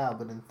fine now,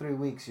 but in 3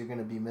 weeks you're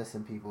gonna be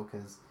missing people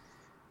because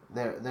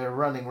they're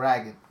running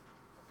ragged.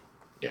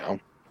 Yeah.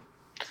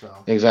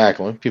 So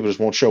Exactly. People just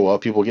won't show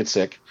up. People get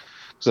sick.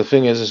 Because the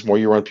thing is more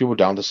you run people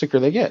down, the sicker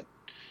they get.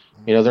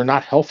 They're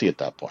not healthy at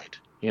that point.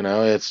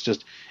 It's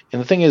just,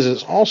 and the thing is,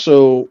 it's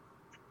also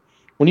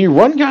when you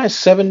run guys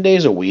 7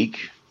 days a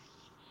week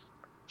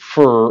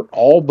for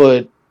all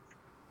but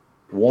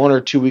 1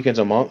 or 2 weekends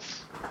a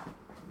month.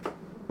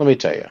 Let me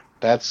tell you,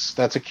 that's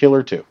a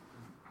killer too.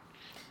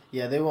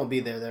 yeah, they won't be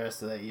there the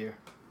rest of that year.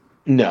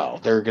 No,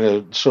 they're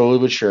gonna slowly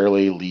but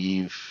surely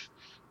leave,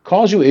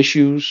 cause you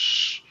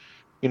issues.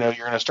 You're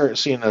gonna start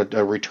seeing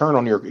a return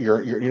on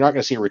you're not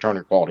gonna see a return on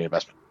your quality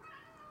investment.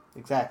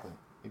 Exactly.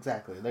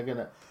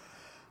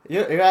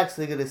 You're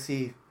actually gonna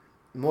see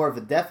more of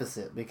a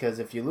deficit because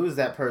if you lose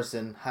that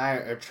person,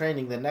 hire or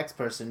training the next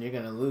person, you're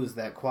gonna lose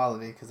that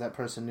quality because that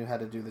person knew how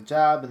to do the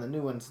job and the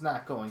new one's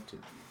not going to.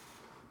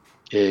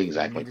 You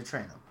Exactly. need to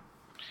train them.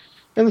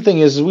 And the thing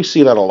is we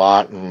see that a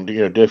lot in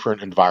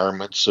different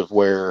environments of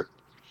where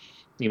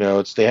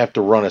it's they have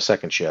to run a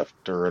second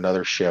shift or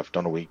another shift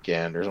on a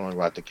weekend or something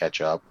like that to catch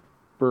up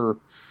or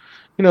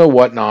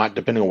whatnot,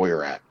 depending on where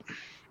you're at.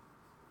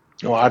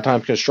 A lot of Yeah.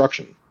 times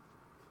construction.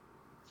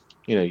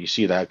 You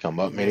see that come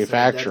up. You're missing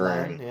a deadline,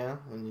 Manufacturing. yeah,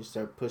 when you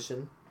start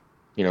pushing.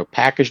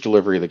 Package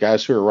delivery. The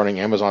guys who are running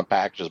Amazon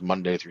packages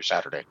Monday through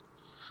Saturday.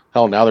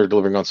 Hell, now they're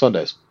delivering on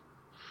Sundays.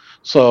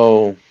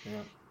 So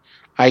Yeah.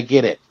 I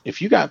get it.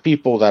 If you got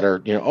people that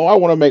are, oh, I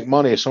want to make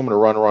money, so I'm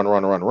going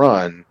to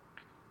run,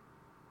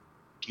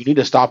 you need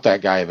to stop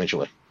that guy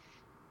eventually.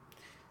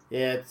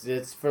 Yeah,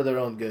 it's for their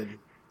own good.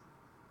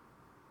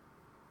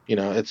 You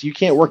can't It's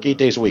for work their 8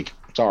 days own a good. week.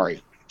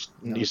 Sorry,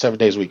 No. 7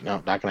 days a week.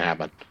 No, not going to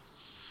happen.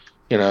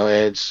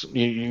 It's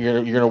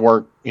you're going to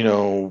work,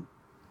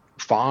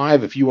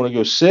 5 if you want to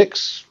go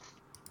 6.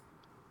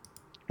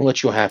 We'll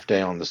let you a half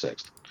day on the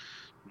 6th.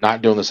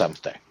 Not doing the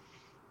 7th day.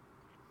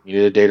 You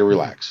need a day to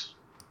relax.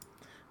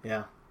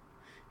 Yeah.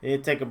 You need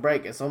to take a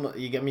break. It's almost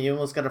you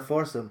almost got to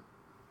force them.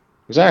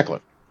 Exactly.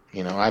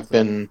 I've So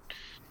been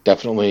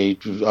definitely,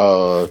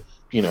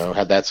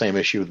 had that same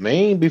issue with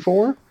me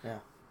before. Yeah.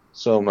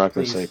 So I'm not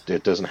going to say Please,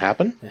 it doesn't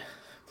happen.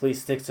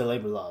 please stick to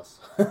labor laws.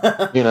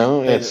 You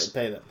know,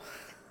 Pay them.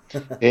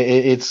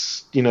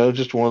 it's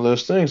just one of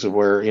those things of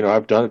where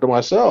I've done it to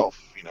myself.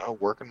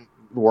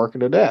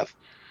 Working to death.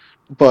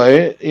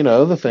 But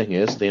the thing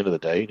is, at the end of the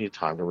day, you need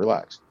time to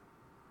relax.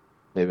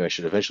 Maybe I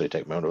should eventually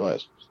take my own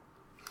advice.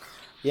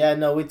 Yeah,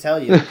 no, we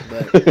tell you,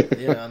 but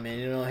I mean,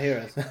 you don't hear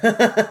us.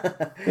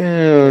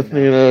 Yeah, But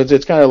no,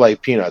 it's kind of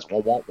like peanuts. Wah,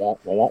 wah, wah,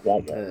 wah, wah, wah,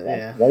 wah,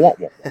 yeah. wah, wah,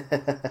 wah, wah.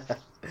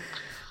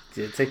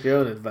 Yeah, take your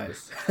own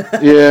advice.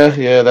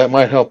 Yeah, that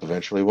might help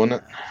eventually,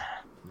 wouldn't it?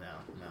 No,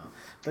 no,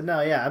 but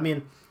no, yeah. I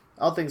mean,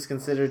 all things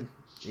considered,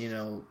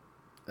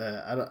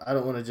 I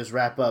don't want to just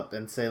wrap up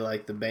and say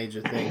like the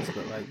major things,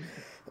 but like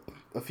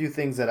a few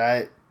things that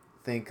I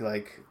think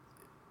like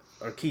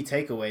are key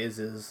takeaways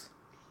is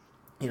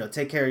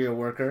take care of your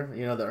worker.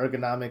 The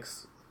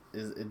ergonomics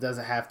is it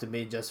doesn't have to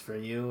be just for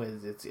you.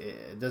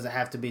 It doesn't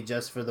have to be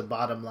just for the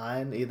bottom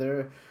line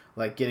either.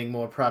 Like getting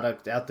more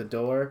product out the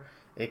door.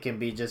 It can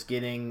be just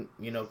getting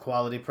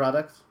quality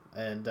product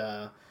and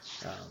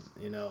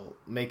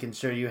making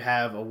sure you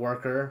have a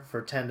worker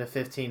for 10 to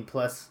 15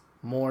 plus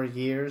more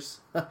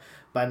years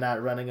by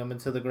not running them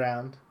into the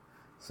ground.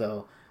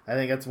 So I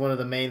think that's one of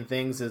the main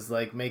things is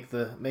like make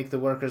the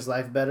worker's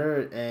life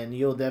better, and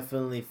you'll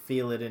definitely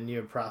feel it in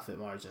your profit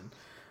margin.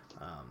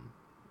 Um,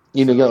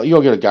 so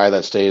You'll get a guy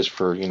that stays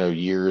for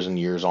years and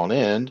years on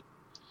end.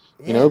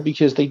 yeah,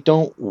 Because they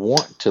don't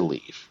want to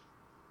leave.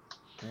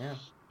 yeah,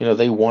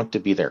 They want to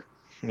be there.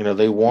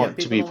 They yeah. want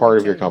to People be don't part like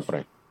of your change.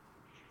 company.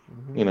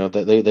 Hmm.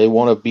 That they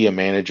want to be a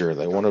manager.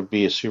 They want to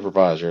be a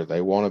supervisor.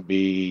 They want to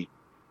be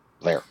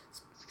there.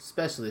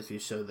 Especially if you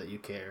show that you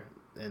care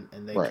and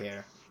they Right.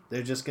 care,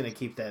 they're just gonna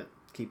keep that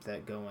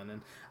going.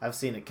 And I've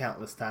seen it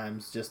countless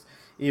times. Just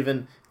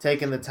even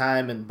taking the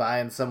time and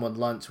buying someone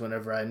lunch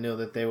whenever I knew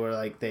that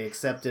they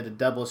accepted a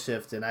double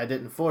shift and I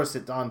didn't force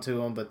it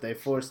onto them, but they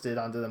forced it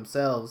onto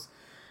themselves.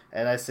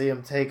 And I see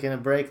them taking a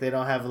break. They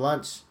don't have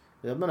lunch.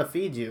 I'm gonna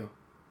feed you.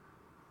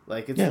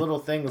 Like it's Yeah. little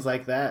things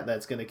like that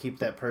that's gonna keep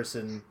that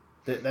person.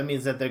 That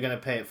means that they're gonna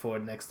pay it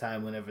forward next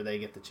time whenever they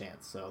get the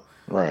chance. So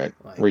Right.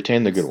 like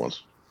Retain the good it's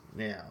ones.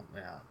 yeah,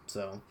 yeah.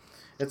 So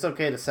it's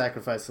okay to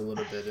sacrifice a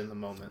little bit in the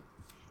moment.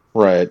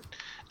 Right.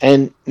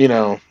 And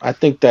I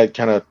think that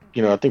kind of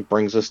I think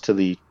brings us to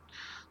the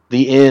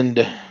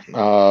end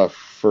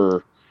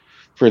for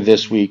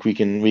this Mm-hmm. week. We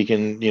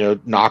can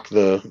knock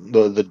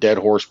the dead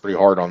horse pretty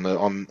hard on the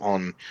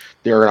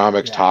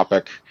ergonomics Yeah.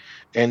 topic.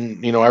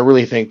 And I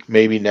really think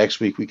maybe next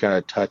week we kind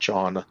of touch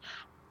on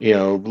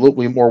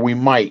we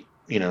might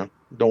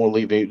don't want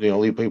to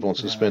leave people in All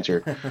suspense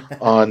here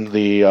right. on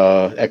the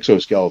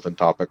exoskeleton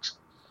topics,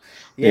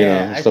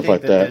 Yeah, and I stuff think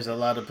like that that. there's a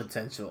lot of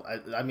potential.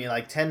 I mean,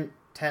 like 10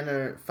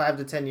 or 5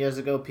 to 10 years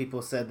ago,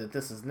 people said that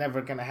this is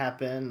never going to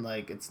happen.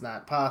 Like, it's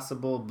not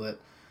possible. But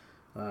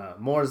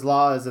Moore's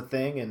Law is a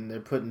thing, and they're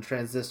putting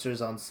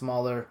transistors on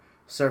smaller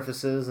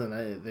surfaces,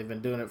 and they've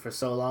been doing it for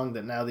so long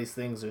that now these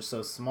things are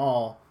so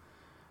small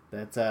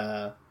that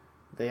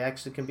they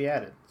actually can be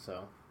added.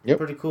 So, Yep.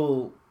 pretty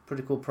cool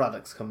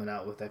products coming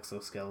out with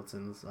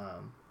exoskeletons,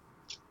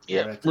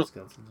 Yeah. or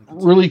exoskeletons, I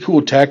could say. Really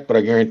cool tech, but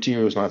I guarantee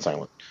you it's not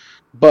silent.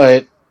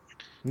 But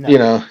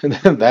No.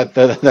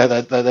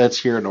 that's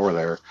here nor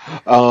there.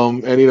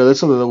 And that's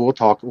something that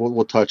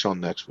we'll touch on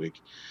next week.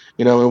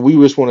 And we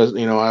just want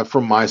to,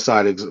 from my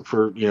side,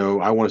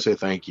 I want to say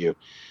thank you.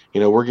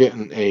 We're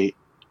getting a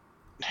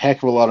heck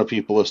of a lot of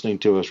people listening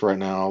to us right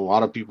now. A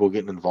lot of people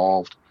getting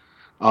involved.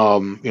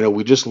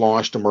 We just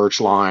launched a merch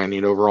line,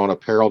 over on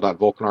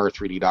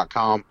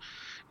apparel.vulcanr3d.com.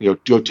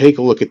 Go take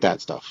a look at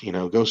that stuff.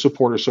 Go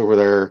support us over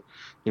there.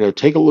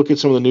 Take a look at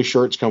some of the new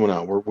shirts coming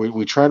out.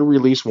 We try to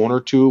release one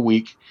or two a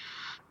week,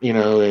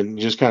 and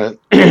just kind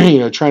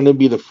of, trying to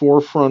be the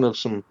forefront of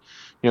some,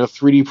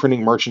 3D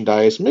printing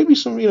merchandise, maybe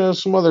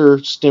some other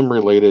STEM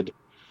related,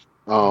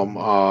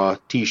 Mm-hmm.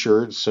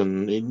 t-shirts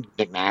and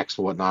knickknacks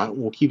and whatnot.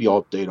 We'll keep you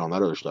all updated on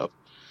that other stuff.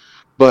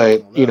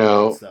 But, Well, they're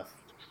all good stuff.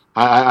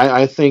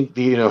 I think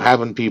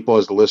having people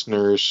as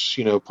listeners,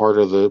 part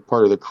of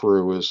the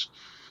crew is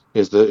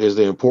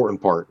the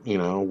important part,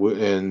 and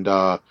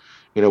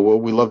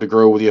we love to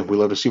grow with you. We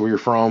love to see where you're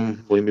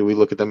from. We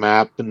look at the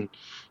map and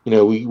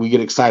we get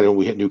excited when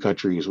we hit new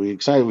countries. We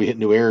excited when we hit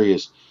new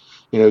areas.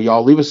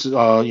 Y'all leave us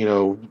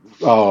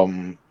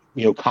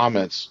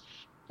comments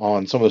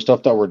on some of the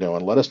stuff that we're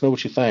doing. Let us know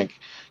what you think.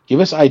 Give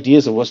us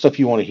ideas of what stuff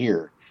you want to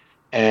hear.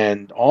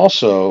 And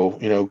also,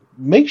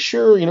 make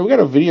sure, we got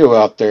a video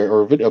out there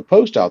or a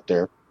post out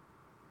there.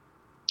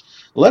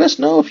 Let us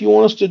know if you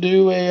want us to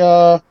do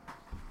a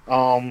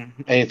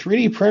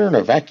 3D printer and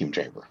a vacuum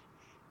chamber.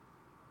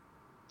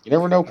 You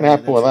never know what Oh can yeah,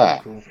 happen with that's really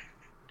that. cool.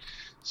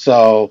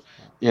 So,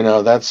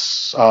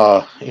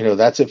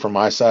 that's it from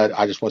my side.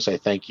 I just want to say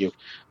thank you.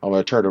 I'm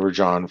going to turn it over to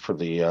John for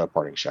the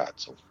parting shot.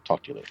 So,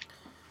 talk to you later.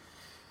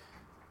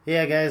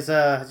 Yeah, guys.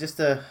 Just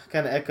to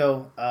kind of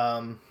echo,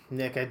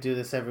 Nick, I do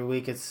this every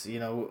week. It's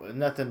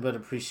nothing but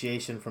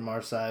appreciation from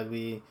our side.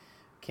 We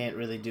can't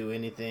really do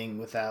anything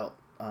without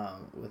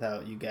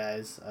without you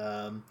guys.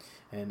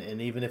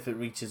 And even if it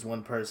reaches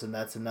one person,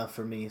 that's enough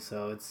for me.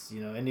 So it's,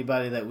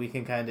 anybody that we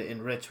can kind of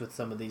enrich with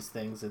some of these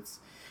things, it's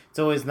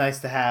always nice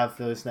to have,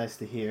 always nice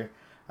to hear.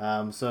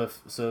 So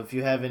if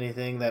you have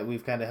anything that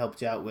we've kind of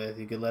helped you out with,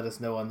 you could let us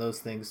know on those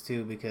things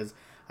too, because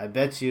I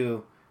bet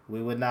you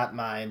we would not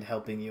mind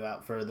helping you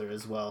out further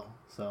as well.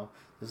 So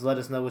just let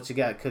us know what you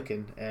got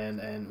cooking,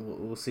 and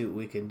we'll see what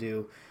we can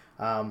do.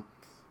 I'm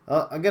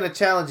gonna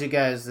challenge you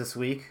guys this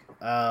week.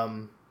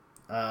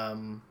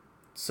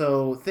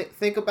 So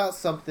think about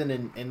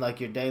something in like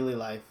your daily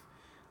life,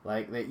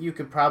 like that you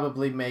could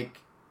probably make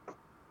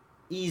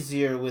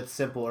easier with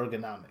simple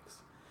ergonomics.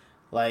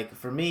 Like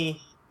for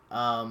me,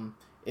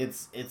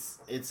 it's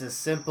as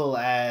simple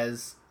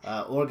as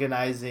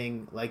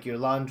organizing like your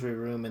laundry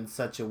room in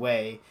such a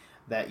way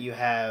that you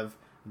have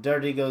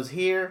dirty goes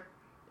here,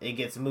 it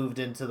gets moved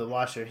into the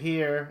washer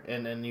here,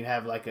 and then you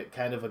have like a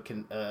kind of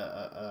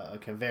a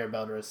conveyor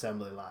belt or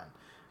assembly line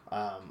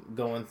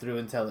going through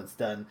until it's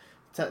done.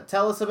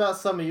 Tell us about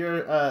some of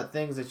your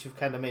things that you've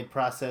kind of made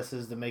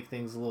processes to make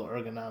things a little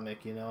ergonomic.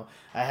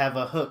 I have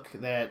a hook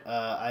that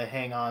I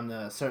hang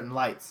on certain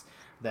lights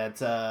that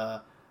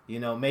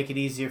make it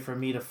easier for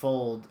me to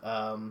fold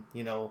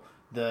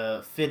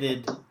the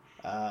fitted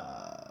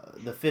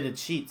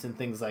sheets and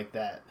things like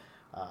that.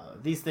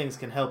 These things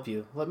can help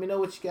you. Let me know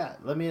what you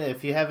got. Let me know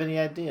if you have any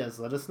ideas.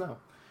 Let us know.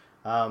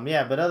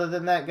 But other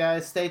than that,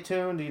 guys, stay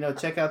tuned.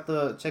 Check out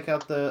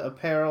the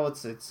apparel.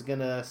 It's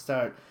gonna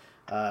start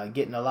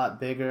getting a lot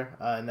bigger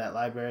in that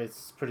library.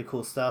 It's pretty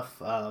cool stuff.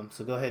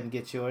 So go ahead and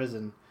get yours,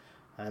 and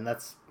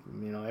that's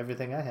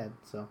everything I had.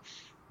 So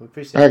we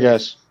appreciate it. All right,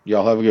 guys.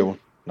 Y'all have a good one.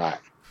 All right.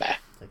 Bye.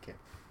 Take care.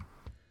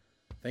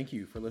 Thank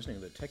you for listening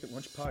to the Tech at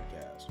Lunch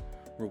podcast,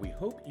 where we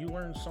hope you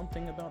learned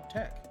something about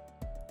tech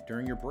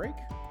during your break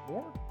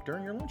or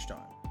during your lunchtime.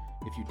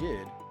 If you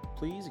did,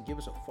 please give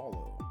us a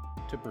follow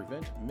to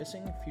prevent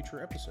missing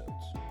future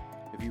episodes.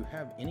 If you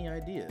have any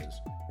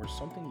ideas or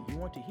something you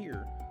want to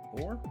hear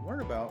or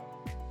learn about,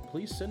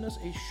 please send us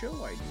a show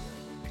idea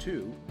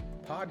to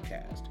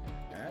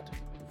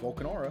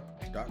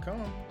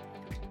podcast@vulcanara.com.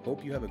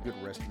 Hope you have a good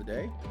rest of the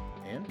day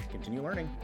and continue learning.